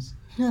Hackens.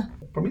 Yeah.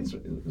 For me,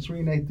 it's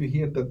really nice to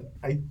hear that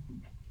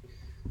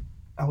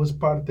I was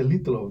part a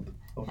little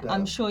of that.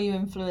 I'm sure you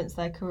influenced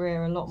their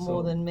career a lot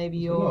more than maybe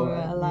you're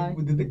allowing.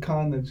 We did the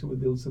con actually.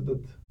 They said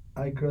that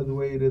I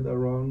graduated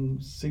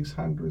around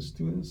 600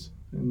 students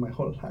in my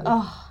whole life.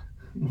 Oh.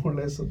 More or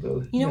less.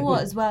 You know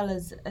what, as well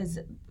as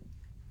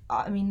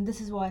I mean,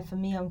 this is why for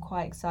me I'm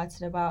quite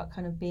excited about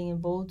kind of being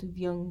involved with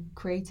young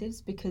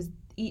creatives, because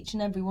each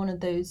and every one of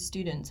those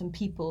students and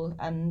people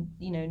and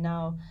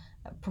now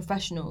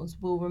professionals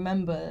will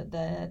remember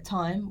their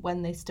time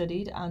when they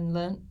studied and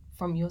learnt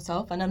from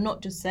yourself. And I'm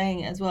not just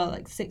saying it as well,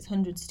 like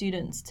 600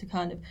 students to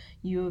kind of,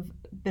 you have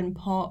been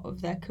part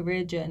of their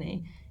career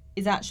journey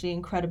is actually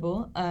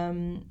incredible,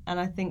 and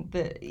I think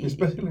that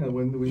especially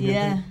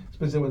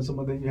especially when some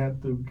of them you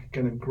had to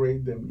kind of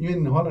grade them.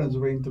 Even in Holland, it's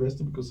very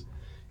interesting because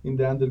in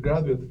the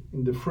undergraduate,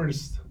 in the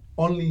first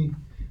only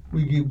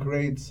we give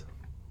grades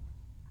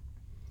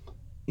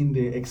in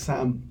the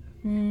exam.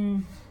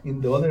 In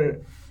the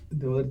other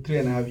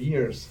 3.5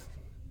 years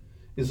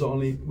is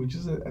only, which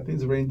is I think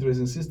it's a very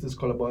interesting system. It's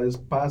called about is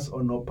pass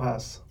or no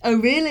pass. Oh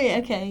really?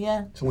 Okay,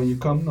 yeah. So when you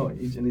come,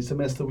 in a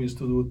semester we used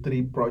to do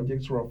 3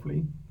 projects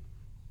roughly.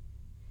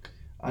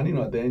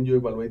 And then you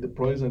evaluate the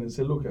projects and you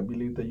say, look, I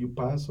believe that you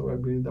pass, or I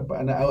believe that.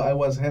 And I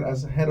was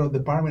as head of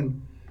department.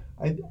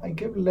 I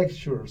gave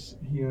lectures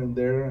here and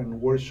there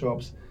and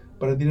workshops,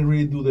 but I didn't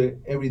really do the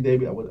every day.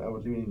 I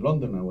was living in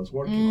London. I was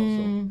working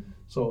also,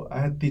 so I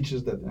had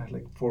teachers that I had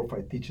like 4 or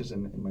 5 teachers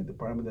in my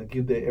department that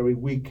give the every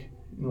week,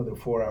 the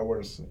 4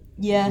 hours,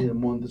 either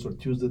Mondays or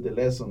Tuesdays, the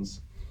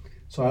lessons.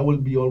 So I will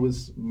be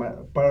always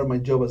part of my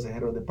job as the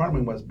head of the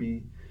department was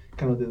be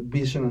kind of the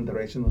vision and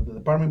direction of the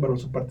department, but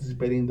also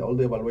participating in all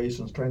the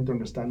evaluations, trying to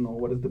understand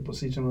what is the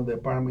position of the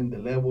department, the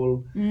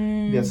level,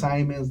 the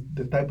assignments,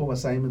 the type of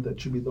assignment that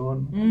should be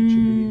done, and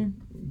should be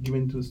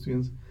given to the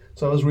students.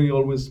 So I was really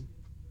always,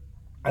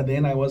 at the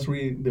end, I was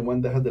really the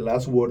one that had the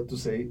last word to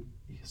say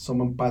if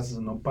someone passes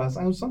or not pass.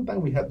 And sometimes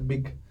we had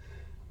big,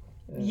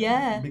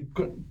 I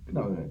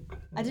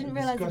didn't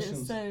realize that it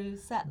was so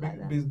set like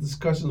that. Big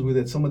discussions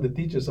with some of the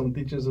teachers. Some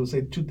teachers will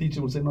say, 2 teachers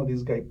will say, no,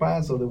 this guy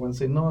passed, or the one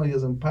say, no, he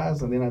hasn't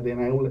passed, and then at the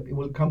end it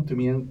will come to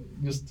me, and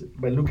just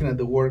by looking at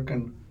the work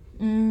and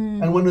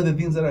one of the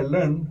things that I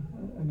learned,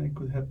 and I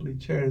could happily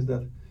share, is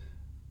that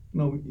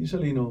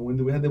usually when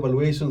we had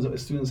evaluations,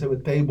 students have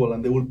a table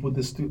and they will put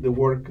the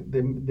work,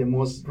 the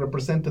most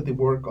representative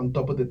work on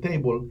top of the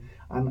table,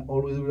 and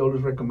we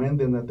always recommend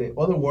them that the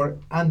other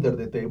work under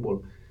the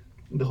table,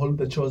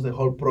 that shows the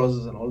whole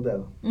process and all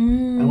that.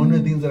 And one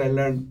of the things that I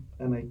learned,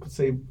 and I could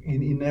say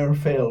it never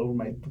failed,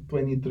 my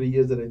 23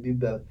 years that I did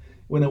that,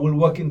 when I will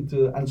walk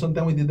into, and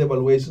sometimes we did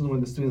evaluations when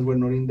the students were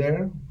not in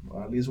there.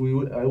 At least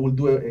I will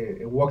do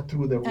a walk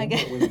through the room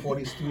with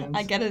 40 students.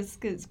 I get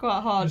it's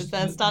quite hard if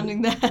they're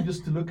standing there.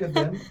 Just to look at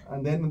them,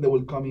 and then they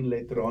will come in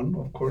later on,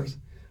 of course.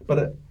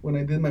 But when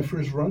I did my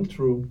first run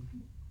through,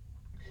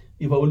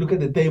 if I would look at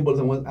the tables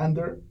and was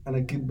under, and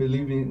I keep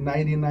believing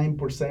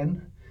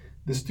 99%,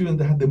 the students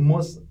that had the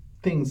most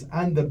things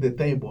under the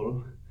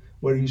table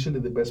were usually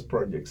the best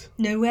projects.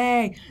 No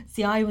way.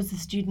 See, I was the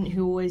student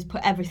who always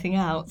put everything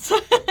out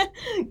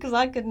because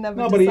I could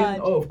never decide.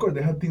 Of course,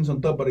 they had things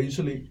on top, but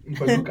usually,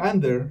 if I look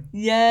under,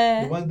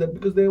 the ones that,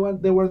 because they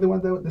were the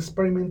ones that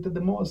experimented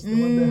the most, the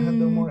ones that had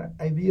the more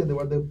idea, the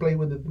ones that played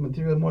with the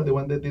material more, the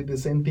ones that did the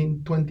same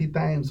thing 20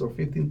 times or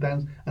 15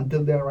 times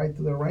until they arrived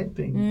to the right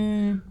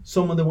thing.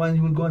 Some of the ones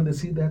you will go and they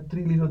see that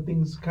 3 little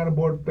things,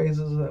 cardboard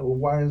pieces,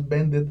 wires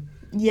bended.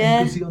 And you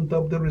can see on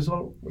top the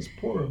result was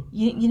poor.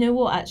 You know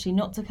what, actually,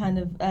 not to kind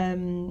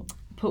of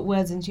put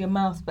words into your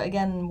mouth, but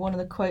again, one of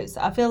the quotes,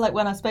 I feel like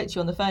when I spoke to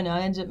you on the phone,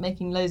 I ended up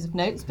making loads of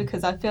notes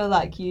because I feel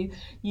like you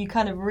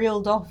kind of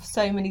reeled off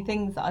so many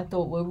things that I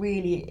thought were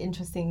really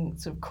interesting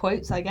sort of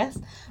quotes, I guess,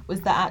 was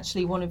that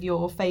actually one of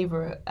your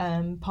favourite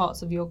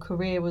parts of your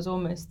career was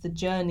almost the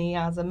journey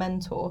as a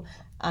mentor.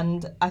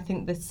 And I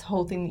think this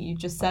whole thing that you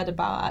just said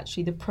about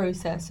actually the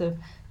process of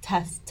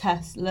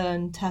test,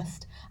 learn,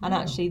 test, and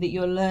actually that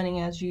you're learning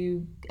as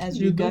you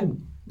go.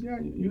 Yeah,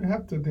 you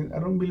have to. I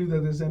don't believe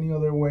that there's any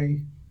other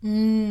way.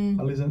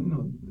 At least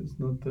it's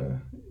not.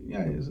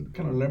 It's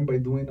kind of learn by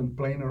doing and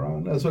playing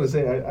around. That's what I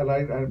say.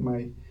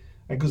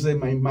 I could say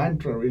my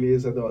mantra really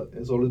is that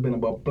it's always been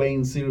about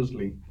playing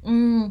seriously.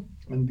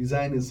 And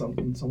design is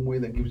in some way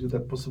that gives you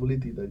that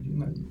possibility that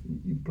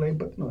you play,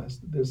 but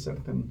there's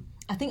certain.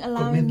 I think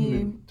allowing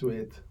you to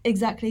it.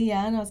 Exactly,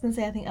 yeah. And I was going to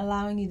say, I think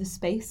allowing you the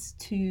space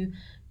to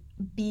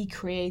be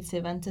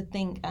creative and to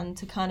think and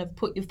to kind of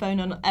put your phone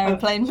on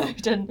airplane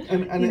mode and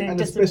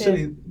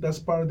especially that's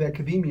part of the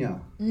academia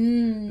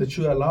that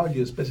should allow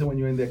you, especially when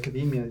you're in the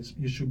academia,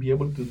 you should be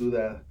able to do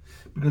that.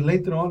 Because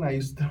later on, I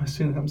used to tell my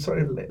students, I'm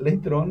sorry,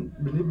 later on,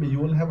 believe me, you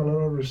will have a lot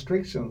of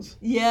restrictions.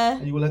 Yeah.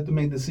 And you will have to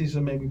make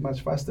decisions maybe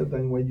much faster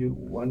than what you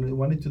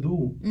wanted to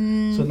do.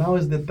 So now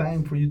is the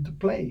time for you to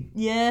play.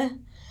 Yeah.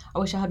 I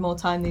wish I had more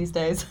time these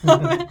days.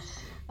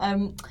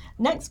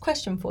 Next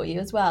question for you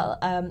as well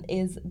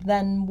is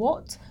then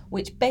what,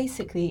 which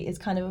basically is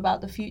kind of about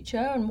the future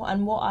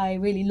and what I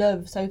really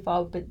love so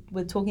far but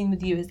with talking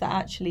with you is that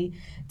actually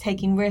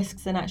taking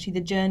risks and actually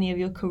the journey of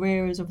your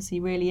career is obviously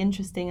really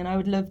interesting, and I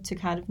would love to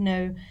kind of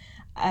know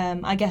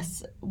I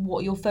guess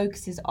what your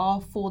focuses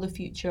are for the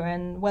future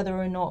and whether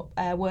or not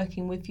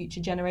working with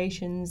future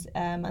generations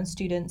and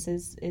students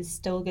is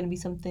still going to be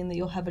something that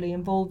you're heavily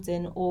involved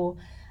in, or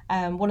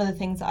one of the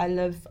things that I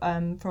love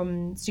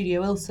from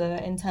Studio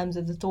ILSA in terms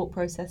of the thought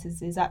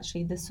processes is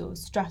actually the sort of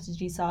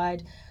strategy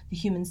side, the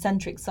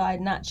human-centric side,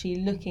 and actually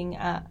looking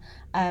at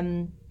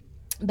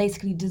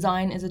basically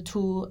design as a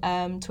tool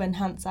to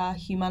enhance our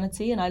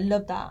humanity. And I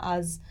love that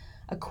as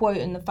a quote,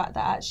 and the fact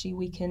that actually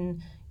we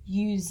can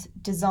use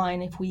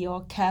design, if we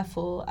are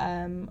careful,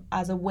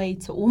 as a way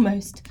to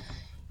almost,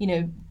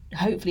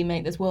 hopefully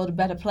make this world a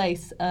better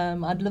place.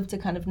 I'd love to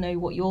kind of know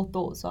what your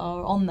thoughts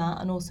are on that,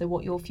 and also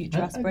what your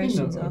future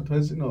aspirations are.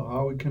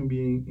 How we can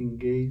be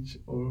engaged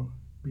or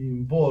be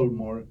involved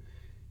more.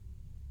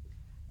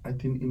 I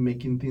think in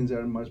making things that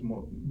are much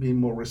more being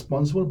more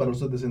responsible, but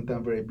also at the same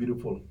time very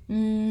beautiful.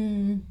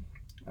 And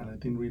I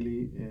think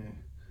really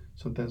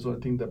sometimes I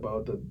think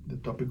about the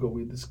topic that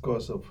we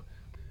discuss of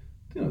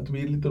to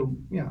be a little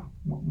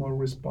more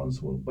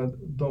responsible,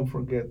 but don't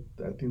forget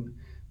I think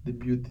the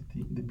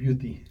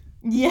beauty.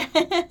 Yeah,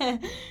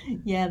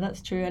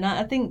 that's true. And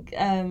I think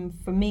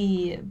for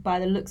me, by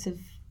the looks of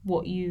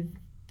what you've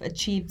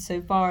achieved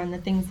so far and the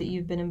things that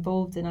you've been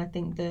involved in, I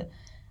think that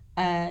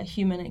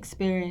human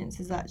experience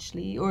is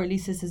actually, or at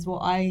least this is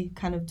what I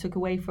kind of took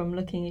away from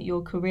looking at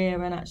your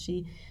career and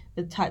actually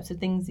the types of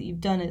things that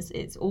you've done.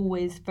 It's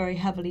always very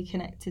heavily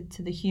connected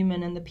to the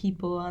human and the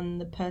people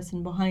and the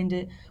person behind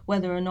it,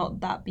 whether or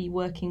not that be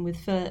working with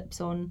Philips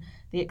on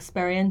the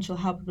experiential,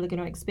 how people are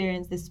going to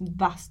experience this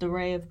vast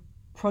array of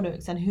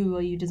products and who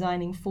are you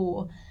designing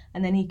for,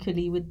 and then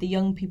equally with the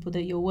young people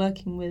that you're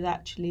working with,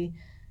 actually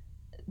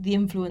the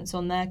influence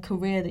on their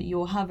career that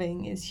you're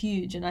having is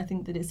huge. And I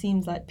think that it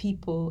seems like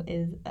people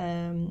is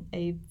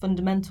a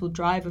fundamental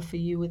driver for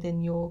you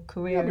within your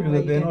career. Yeah,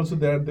 because then also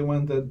they're the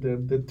ones that they're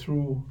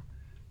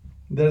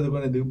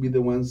going to be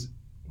the ones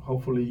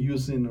hopefully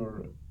using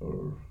or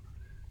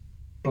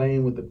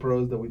playing with the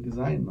products that we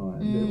design, no?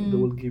 And they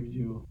will give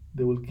you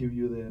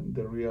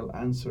the real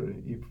answer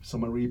if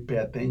someone really pay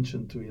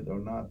attention to it or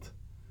not.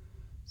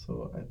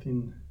 So I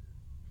think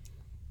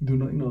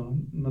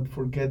not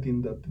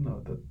forgetting that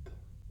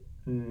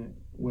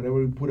whatever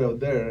we put out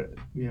there,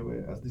 we have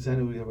as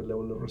designers we have a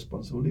level of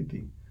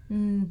responsibility.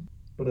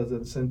 But at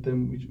the same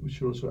time, we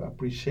should also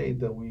appreciate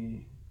that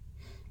we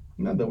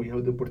have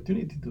the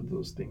opportunity to do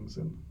those things,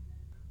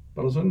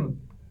 but also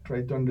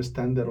try to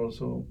understand that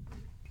also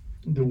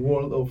the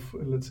world of,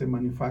 let's say,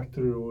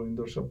 manufacturing or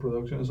industrial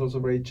production is also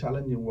a very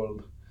challenging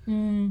world.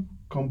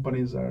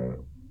 Companies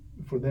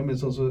for them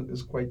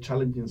it's quite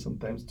challenging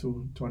sometimes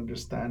to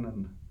understand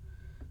and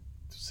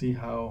to see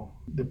how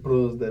the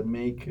products they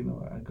make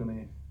are going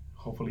to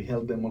hopefully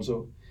help them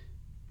also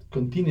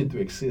continue to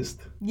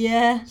exist.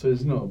 Yeah. So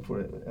it's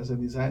as a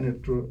designer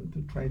to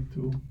try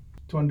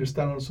to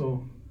understand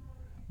also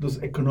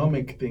those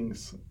economic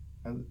things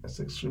as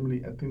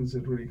extremely, I think it's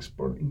really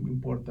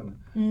important.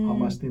 How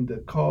much things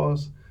that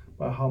cost,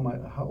 but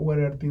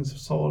where are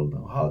things sold,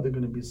 and how they're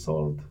going to be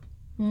sold,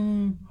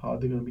 how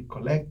they're going to be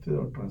collected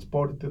or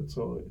transported.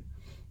 So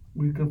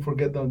we can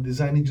forget that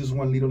design is just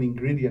one little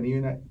ingredient.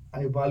 Even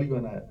I value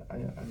and I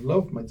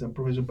love my design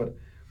profession, but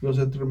we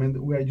also have to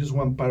remember we are just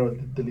one part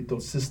of the little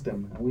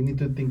system, and we need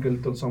to think a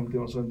little something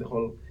also in the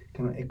whole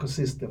kind of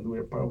ecosystem. We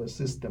are part of a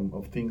system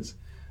of things,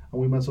 and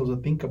we must also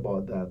think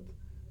about that,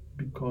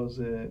 because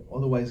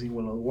otherwise it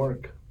will not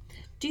work.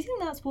 Do you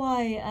think that's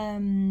why,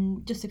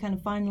 just to kind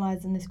of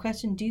finalise on this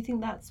question, do you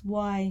think that's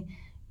why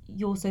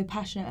you're so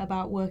passionate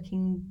about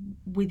working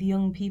with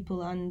young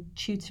people and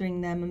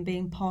tutoring them and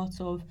being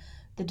part of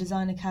the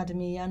Design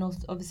Academy, and also,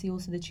 obviously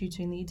also the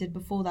tutoring that you did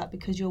before that,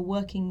 because you're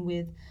working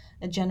with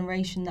a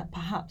generation that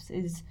perhaps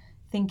is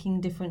thinking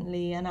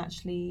differently, and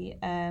actually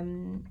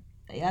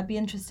I'd be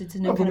interested to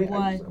know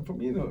why. For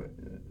me,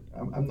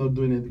 I'm not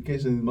doing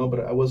education anymore, but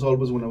I was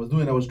always, when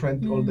I was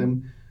trying to tell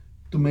them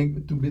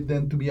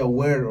to be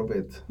aware of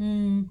it.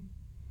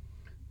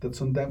 That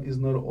sometimes it's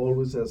not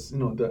always as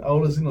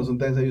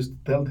sometimes I used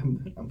to tell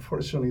them,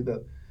 unfortunately,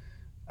 that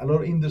a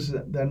lot of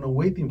industries, they're not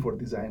waiting for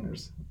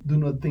designers. Do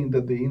not think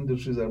that the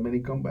industries are many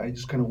companies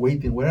just kind of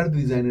waiting. Where are the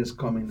designers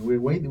coming?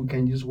 We're waiting. We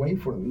can just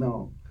wait for them.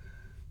 No.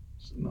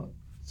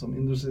 Some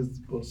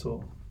industries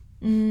also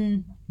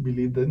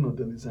believe that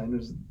the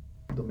designers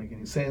don't make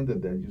any sense,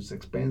 that they're just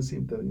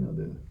expensive,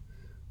 that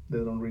they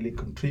don't really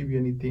contribute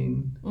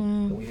anything.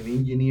 That we have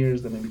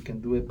engineers that maybe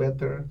can do it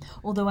better.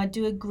 Although I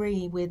do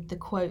agree with the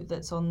quote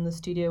that's on the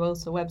Studio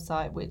Elsa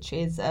website, which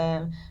is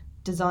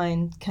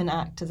design can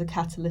act as a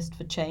catalyst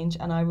for change,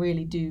 and I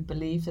really do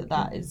believe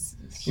that is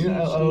hugely...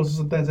 also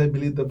sometimes I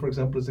believe that, for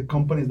example, the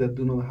companies that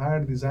do not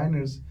hire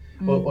designers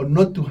or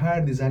not to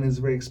hire designers is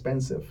very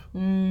expensive.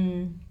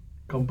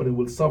 Company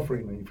will suffer.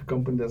 If a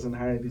company doesn't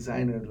hire a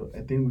designer, I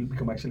think it will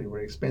become actually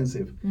very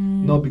expensive.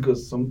 Not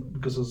because some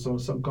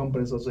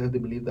companies also have to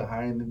believe that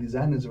hiring the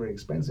designer is very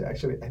expensive.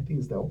 Actually, I think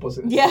it's the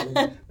opposite. Yeah,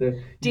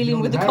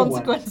 dealing with the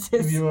consequences.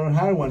 If you don't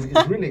hire one,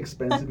 it's really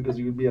expensive, because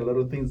you will be a lot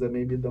of things that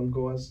maybe don't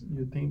go as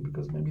you think,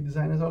 because maybe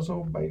designers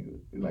also,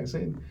 like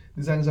saying,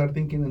 designers are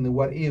thinking in the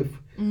what if,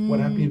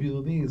 what happens if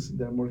you do this.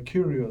 They're more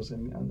curious,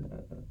 and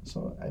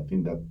so I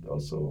think that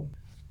also.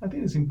 I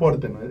think it's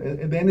important.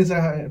 At the end, it's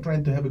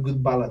trying to have a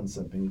good balance,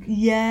 I think.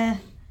 Yeah.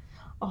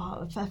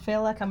 Oh, I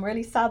feel like I'm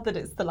really sad that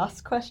it's the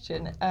last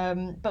question.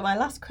 But my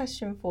last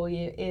question for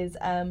you is,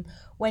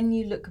 when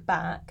you look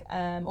back,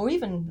 or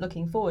even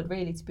looking forward,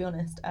 really, to be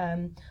honest,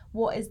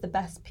 what is the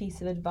best piece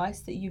of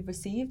advice that you've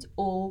received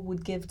or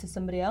would give to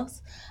somebody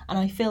else? And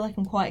I feel like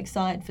I'm quite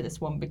excited for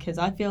this one, because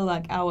I feel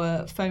like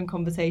our phone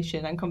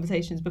conversation and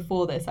conversations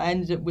before this, I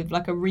ended up with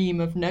like a ream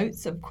of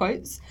notes of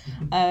quotes.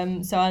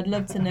 So I'd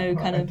love to know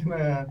kind of...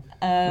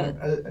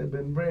 I've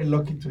been very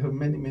lucky to have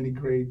many, many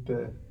great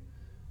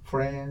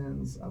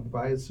friends,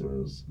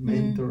 advisors,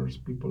 mentors,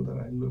 people that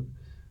I look.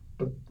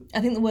 But I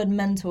think the word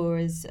mentor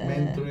is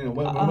mentor.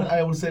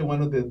 I will say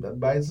one of the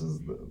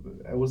advices.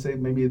 I will say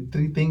maybe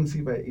 3 things.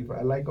 If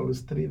I like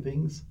always 3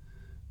 things.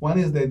 One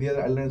is the idea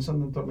that I learned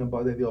something told me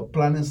about the idea of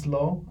plan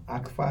slow,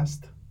 act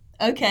fast.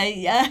 Okay.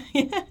 Yeah.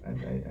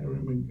 And I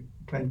remember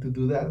trying to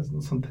do that.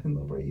 It's sometimes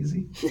not very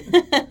easy.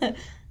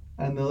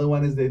 Another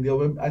one is the idea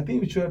of, I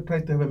think we should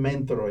try to have a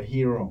mentor or a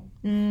hero.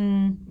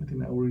 I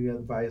think I would really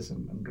advise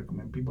and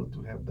recommend people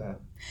to have that.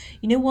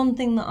 You know, one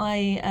thing that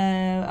I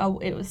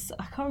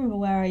can't remember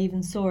where I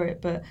even saw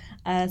it, but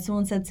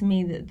someone said to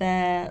me that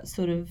their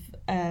sort of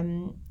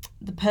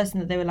the person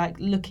that they were like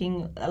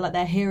looking like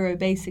their hero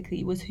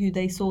basically was who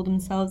they saw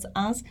themselves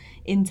as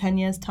in 10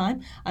 years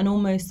time, and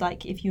almost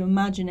like if you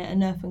imagine it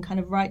enough and kind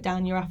of write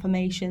down your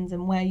affirmations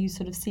and where you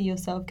sort of see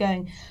yourself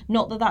going,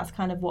 not that that's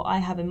kind of what I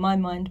have in my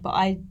mind, but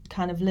I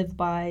kind of live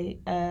by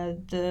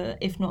the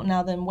if not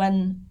now then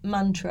when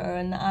mantra,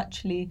 and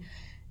actually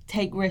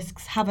take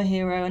risks, have a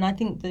hero. And I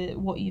think that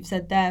what you've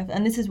said there,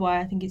 and this is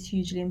why I think it's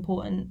hugely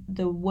important,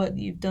 the work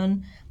that you've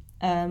done,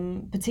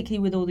 particularly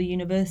with all the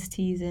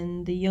universities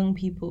and the young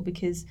people,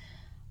 because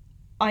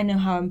I know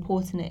how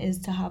important it is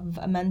to have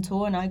a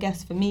mentor. And I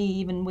guess for me,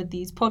 even with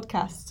these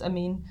podcasts, I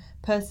mean,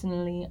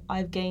 personally,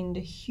 I've gained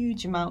a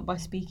huge amount by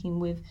speaking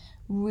with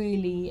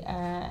really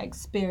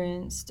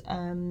experienced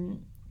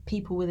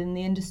people within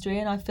the industry.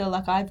 And I feel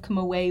like I've come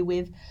away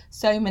with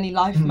so many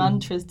life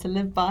mantras to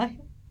live by.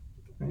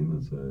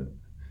 And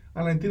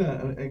I think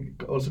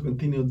I also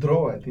continue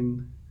draw. I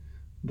think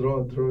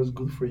draw is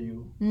good for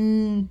you.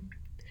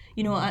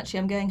 You know what,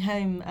 actually, I'm going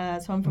home,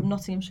 so I'm from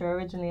Nottinghamshire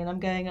originally, and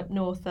I'm going up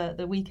north at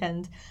the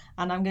weekend,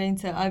 and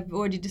I've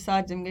already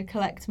decided I'm going to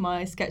collect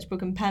my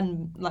sketchbook and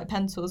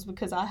pencils,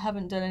 because I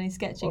haven't done any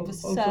sketching for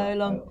so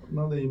long.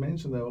 Now that you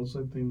mentioned that,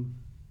 also I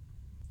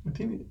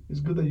think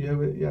it's good that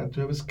you have to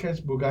have a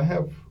sketchbook. I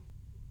have,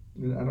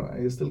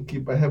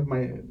 I have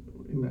my,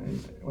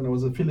 when I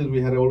was at Philips,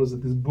 we had always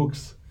these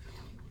books.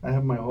 I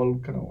have my whole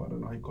kind of, I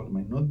don't know how you call it,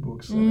 my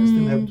notebooks, and I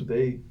still have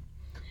today.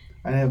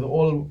 I have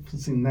all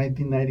since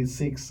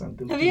 1996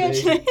 until have today. You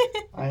actually?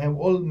 I have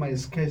all my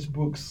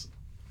sketchbooks,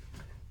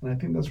 and I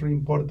think that's really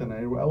important.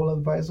 I will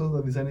advise all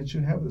the designers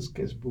should have the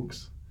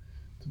sketchbooks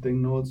to take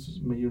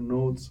notes, make your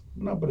notes.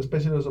 No, but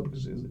especially also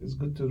because it's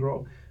good to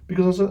draw.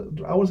 Because also,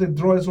 I would say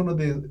draw is one of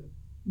the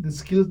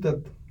skills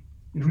that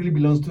it really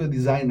belongs to a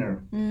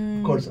designer.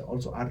 Of course,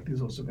 also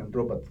artists also can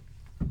draw, but.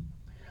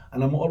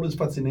 And I'm always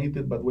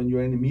fascinated, but when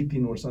you're in a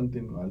meeting or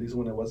something, at least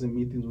when I was in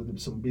meetings with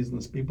some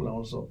business people,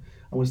 and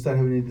we start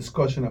having a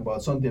discussion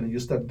about something, and you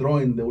start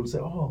drawing, they will say,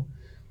 "Oh,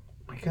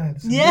 my God,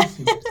 it's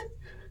amazing."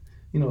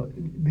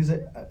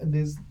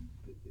 This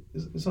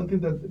is something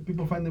that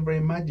people find it very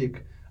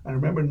magic. And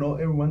remember,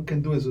 not everyone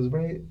can do it. So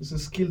it's a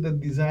skill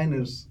that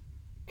designers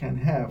can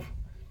have,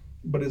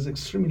 but it's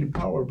extremely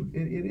powerful.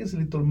 It is a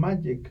little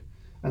magic,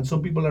 and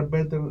some people are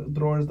better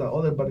drawers than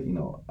others. But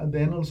at the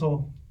end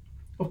also.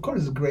 Of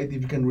course, it's great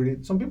if you can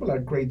really. Some people are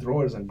great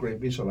drawers and great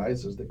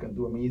visualizers. They can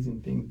do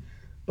amazing things,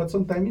 but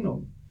sometimes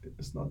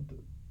it's not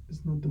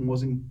the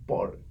most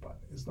important.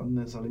 It's not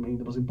necessarily maybe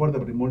the most important,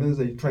 but the important is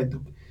that you try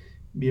to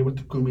be able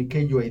to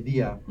communicate your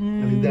idea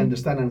and they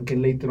understand, and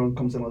can later on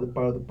comes another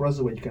part of the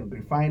process where you can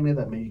refine it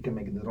and maybe you can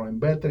make the drawing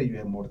better. You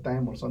have more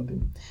time or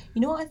something.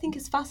 You know what I think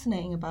is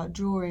fascinating about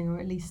drawing, or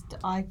at least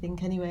I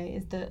think anyway,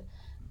 is that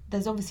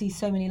there's obviously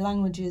so many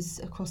languages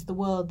across the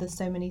world, there's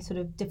so many sort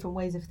of different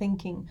ways of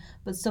thinking,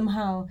 but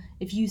somehow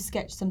if you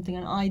sketch something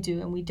and I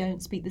do and we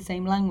don't speak the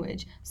same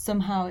language,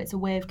 somehow it's a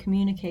way of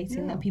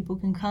communicating that people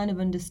can kind of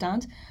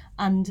understand.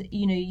 And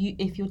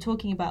if you're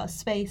talking about a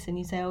space and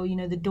you say, oh,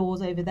 the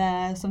door's over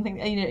there, something,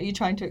 you're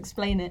trying to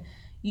explain it,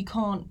 you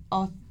can't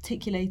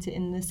articulate it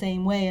in the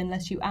same way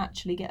unless you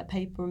actually get a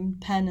paper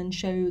and pen and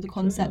show the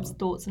concepts,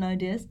 thoughts and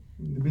ideas.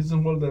 In the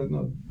business world, there's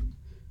not.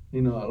 A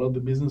lot of the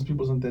business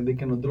people sometimes they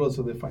cannot draw,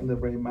 so they find that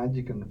very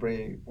magic and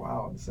very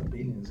wow, there's some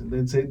billions. And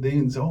they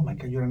even say, "Oh my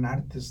God, you're an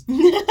artist."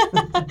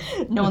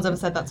 No one's ever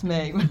said that to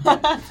me.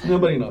 No,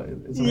 but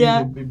it's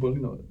amazing people.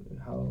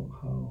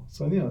 How.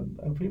 So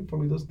I think for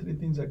me those three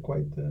things are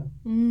quite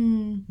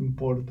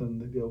important.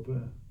 The idea of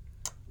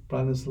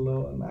plan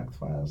slow and act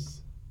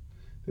fast.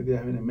 The idea of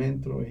having a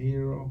mentor, a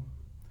hero.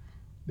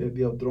 The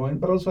idea of drawing,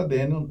 but also at the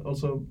end,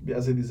 also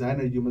as a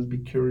designer, you must be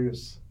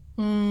curious.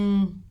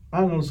 And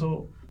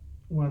also.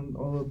 One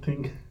other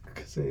thing I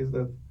could say is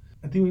that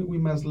I think we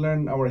must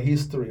learn our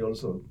history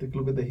also. Take a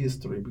look at the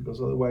history,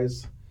 because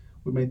otherwise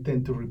we may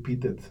tend to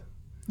repeat it.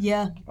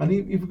 Yeah. And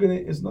if you're gonna,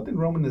 it's nothing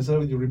wrong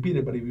necessarily you repeat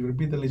it, but if you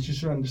repeat it, at least you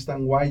should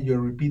understand why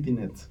you're repeating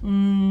it.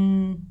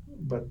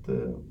 But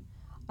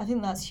I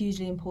think that's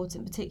hugely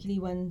important, particularly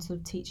when sort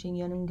of teaching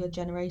younger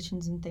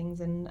generations and things.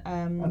 And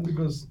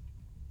because,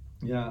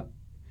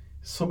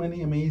 so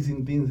many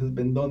amazing things has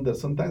been done that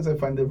sometimes I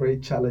find it very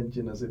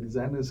challenging as a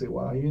designer to say,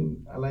 well,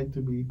 I like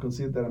to be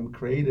considered that I'm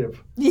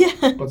creative.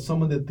 Yeah. But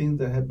some of the things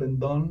that have been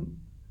done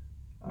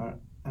are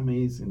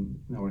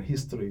amazing in our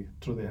history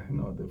through the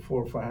 400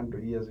 or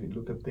 500 years. We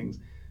look at things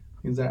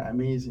are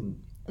amazing.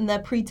 And they're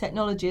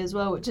pre-technology as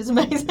well, which is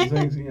amazing.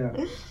 Exactly,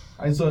 yeah.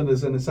 I saw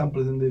there's an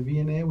example in the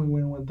V&A. We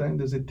went one time.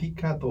 There's a tea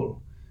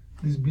kettle,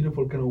 this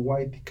beautiful kind of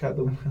white tea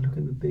kettle. And I look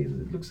at the date.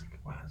 It looks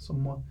like wow,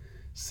 some more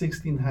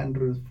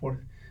 1600s,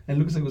 and it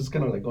looks like it was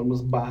kind of like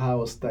almost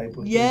Bauhaus type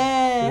of thing.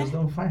 It was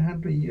done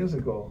 500 years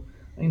ago.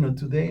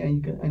 Today,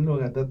 I know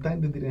at that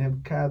time they didn't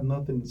have CAD,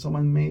 nothing.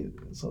 Someone made,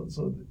 so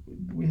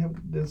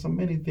there's so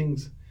many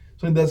things.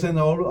 So in that sense,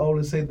 I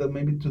always say that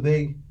maybe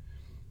today,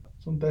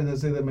 sometimes I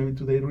say that maybe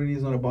today really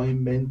is not about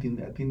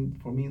inventing. I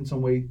think for me, in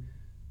some way,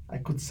 I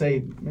could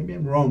say, maybe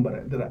I'm wrong,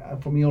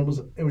 but for me,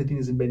 almost everything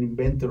has been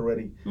invented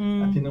already.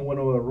 I think that one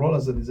of our role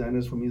as a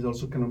designers for me is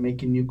also kind of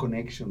making new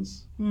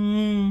connections.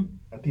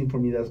 I think for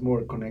me, that's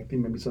more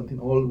connecting maybe something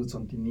old with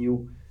something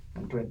new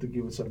and trying to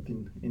give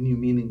something, a new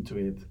meaning to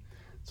it.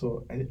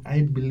 So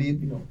I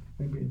believe,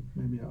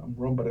 maybe I'm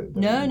wrong, but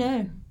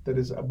No. That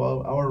is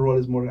about, our role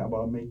is more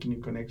about making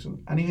new connections.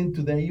 And even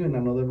today, even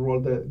another role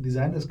that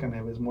designers can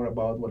have is more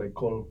about what I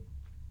call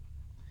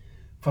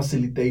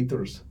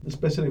facilitators,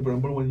 especially, for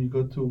example, when you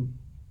go to,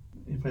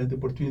 if I had the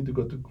opportunity to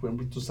go to, for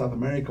example, to South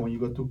America, when you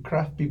go to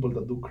craft people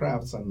that do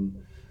crafts and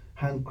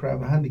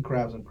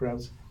handicrafts and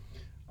crafts,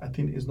 I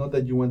think it's not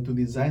that you want to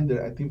design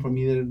there. I think for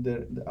me,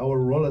 our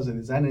role as a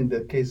designer in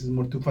that case is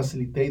more to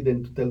facilitate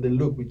them, to tell them,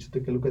 look, we should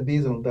take a look at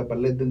this and all that, but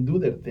let them do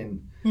their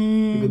thing,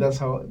 because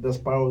that's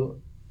part of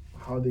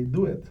how they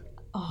do it.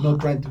 Not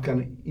trying to kind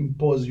of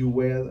impose you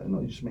where,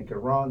 you should make a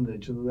run, you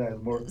should do that.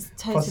 It's more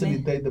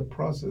facilitate the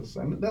process,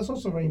 and that's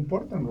also a very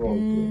important role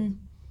to it.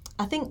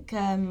 I think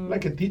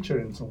like a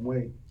teacher in some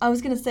way. I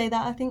was going to say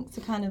that. I think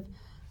to kind of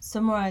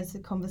summarize the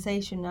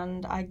conversation,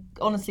 and I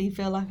honestly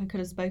feel like I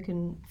could have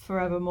spoken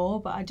forever more,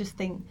 but I just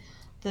think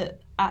that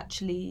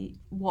actually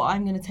what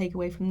I'm going to take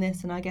away from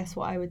this, and I guess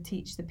what I would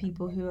teach the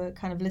people who are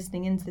kind of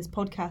listening into this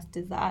podcast,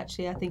 is that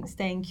actually I think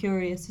staying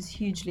curious is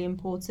hugely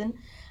important,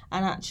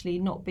 and actually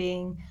not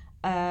being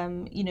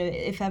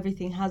if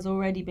everything has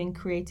already been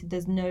created,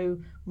 there's no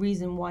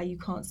reason why you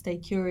can't stay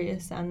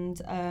curious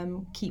and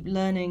keep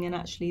learning. And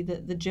actually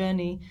the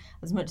journey,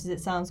 as much as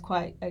it sounds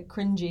quite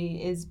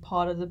cringy, is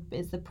part of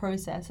the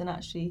process. And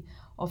actually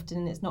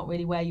often it's not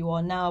really where you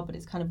are now, but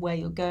it's kind of where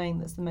you're going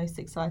that's the most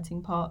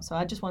exciting part. So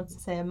I just wanted to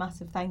say a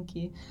massive thank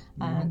you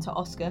to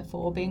Oscar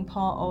for being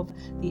part of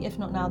the If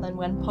Not Now Then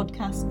When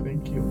podcast.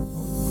 Thank you.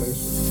 Oh,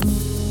 pleasure.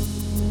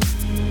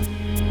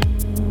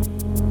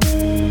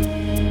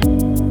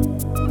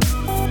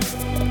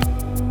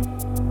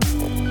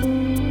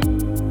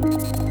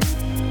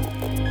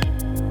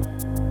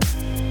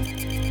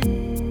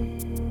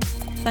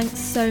 Thanks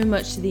so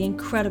much to the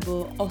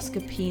incredible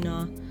Oscar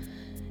Pinar.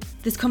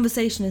 This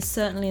conversation has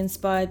certainly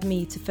inspired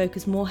me to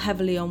focus more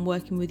heavily on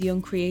working with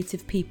young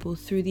creative people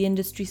through the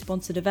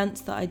industry-sponsored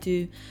events that I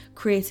do,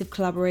 creative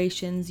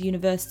collaborations,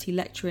 university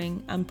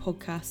lecturing and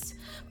podcasts.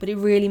 But it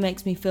really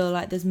makes me feel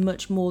like there's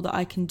much more that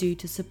I can do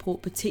to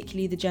support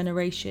particularly the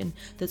generation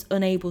that's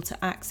unable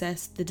to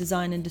access the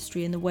design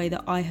industry in the way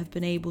that I have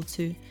been able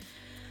to.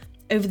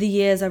 Over the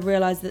years, I've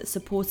realised that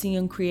supporting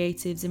young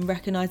creatives and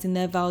recognising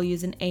their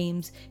values and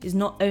aims is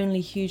not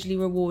only hugely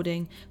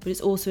rewarding, but it's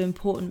also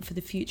important for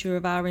the future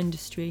of our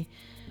industry.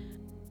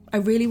 I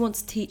really want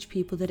to teach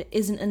people that it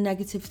isn't a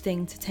negative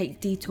thing to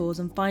take detours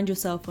and find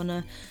yourself on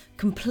a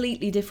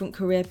completely different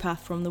career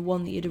path from the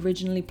one that you'd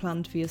originally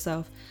planned for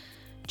yourself.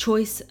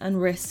 Choice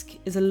and risk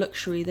is a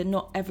luxury that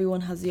not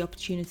everyone has the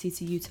opportunity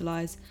to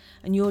utilise,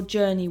 and your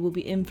journey will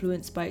be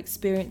influenced by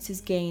experiences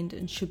gained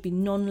and should be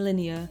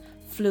non-linear,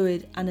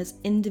 fluid and as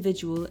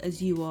individual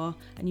as you are,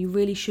 and you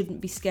really shouldn't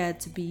be scared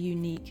to be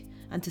unique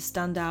and to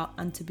stand out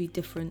and to be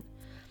different.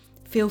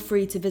 Feel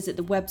free to visit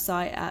the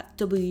website at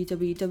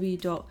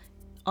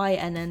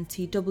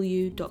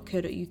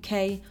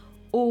www.inntw.co.uk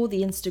or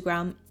the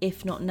Instagram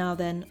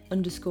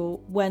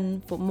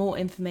ifnotnowthen_when for more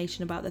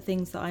information about the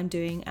things that I'm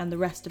doing and the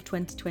rest of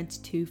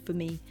 2022 for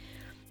me.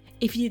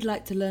 If you'd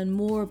like to learn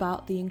more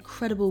about the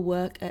incredible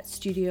work at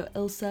Studio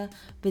Ilsa,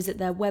 visit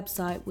their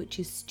website, which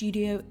is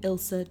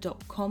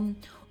studioilsa.com,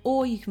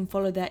 or you can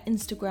follow their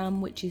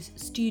Instagram, which is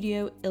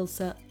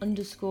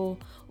studioilsa_,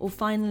 or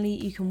finally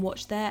you can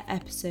watch their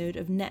episode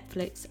of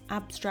Netflix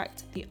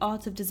Abstract, the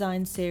Art of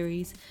Design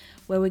series,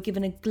 where we're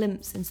given a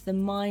glimpse into the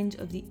mind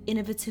of the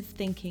innovative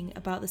thinking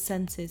about the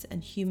senses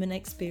and human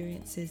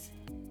experiences.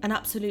 An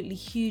absolutely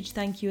huge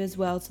thank you as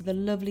well to the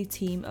lovely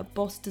team at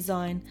Boss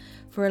Design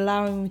for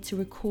allowing me to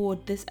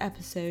record this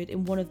episode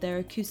in one of their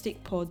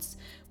acoustic pods,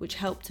 which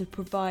helped to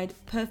provide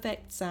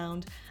perfect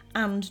sound,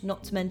 and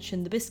not to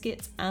mention the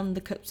biscuits and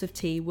the cups of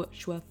tea,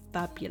 which were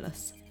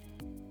fabulous.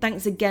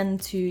 Thanks again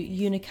to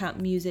Unicat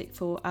Music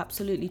for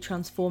absolutely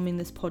transforming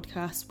this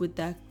podcast with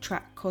their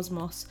track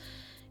Cosmos.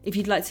 If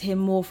you'd like to hear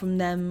more from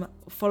them,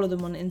 follow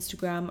them on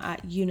Instagram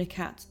at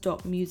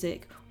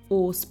unicat.music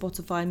or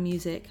Spotify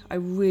Music. I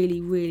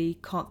really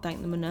can't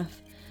thank them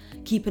enough.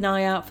 Keep an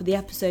eye out for the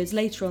episodes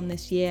later on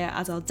this year,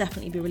 as I'll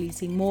definitely be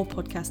releasing more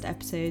podcast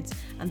episodes,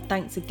 and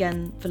thanks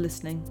again for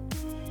listening.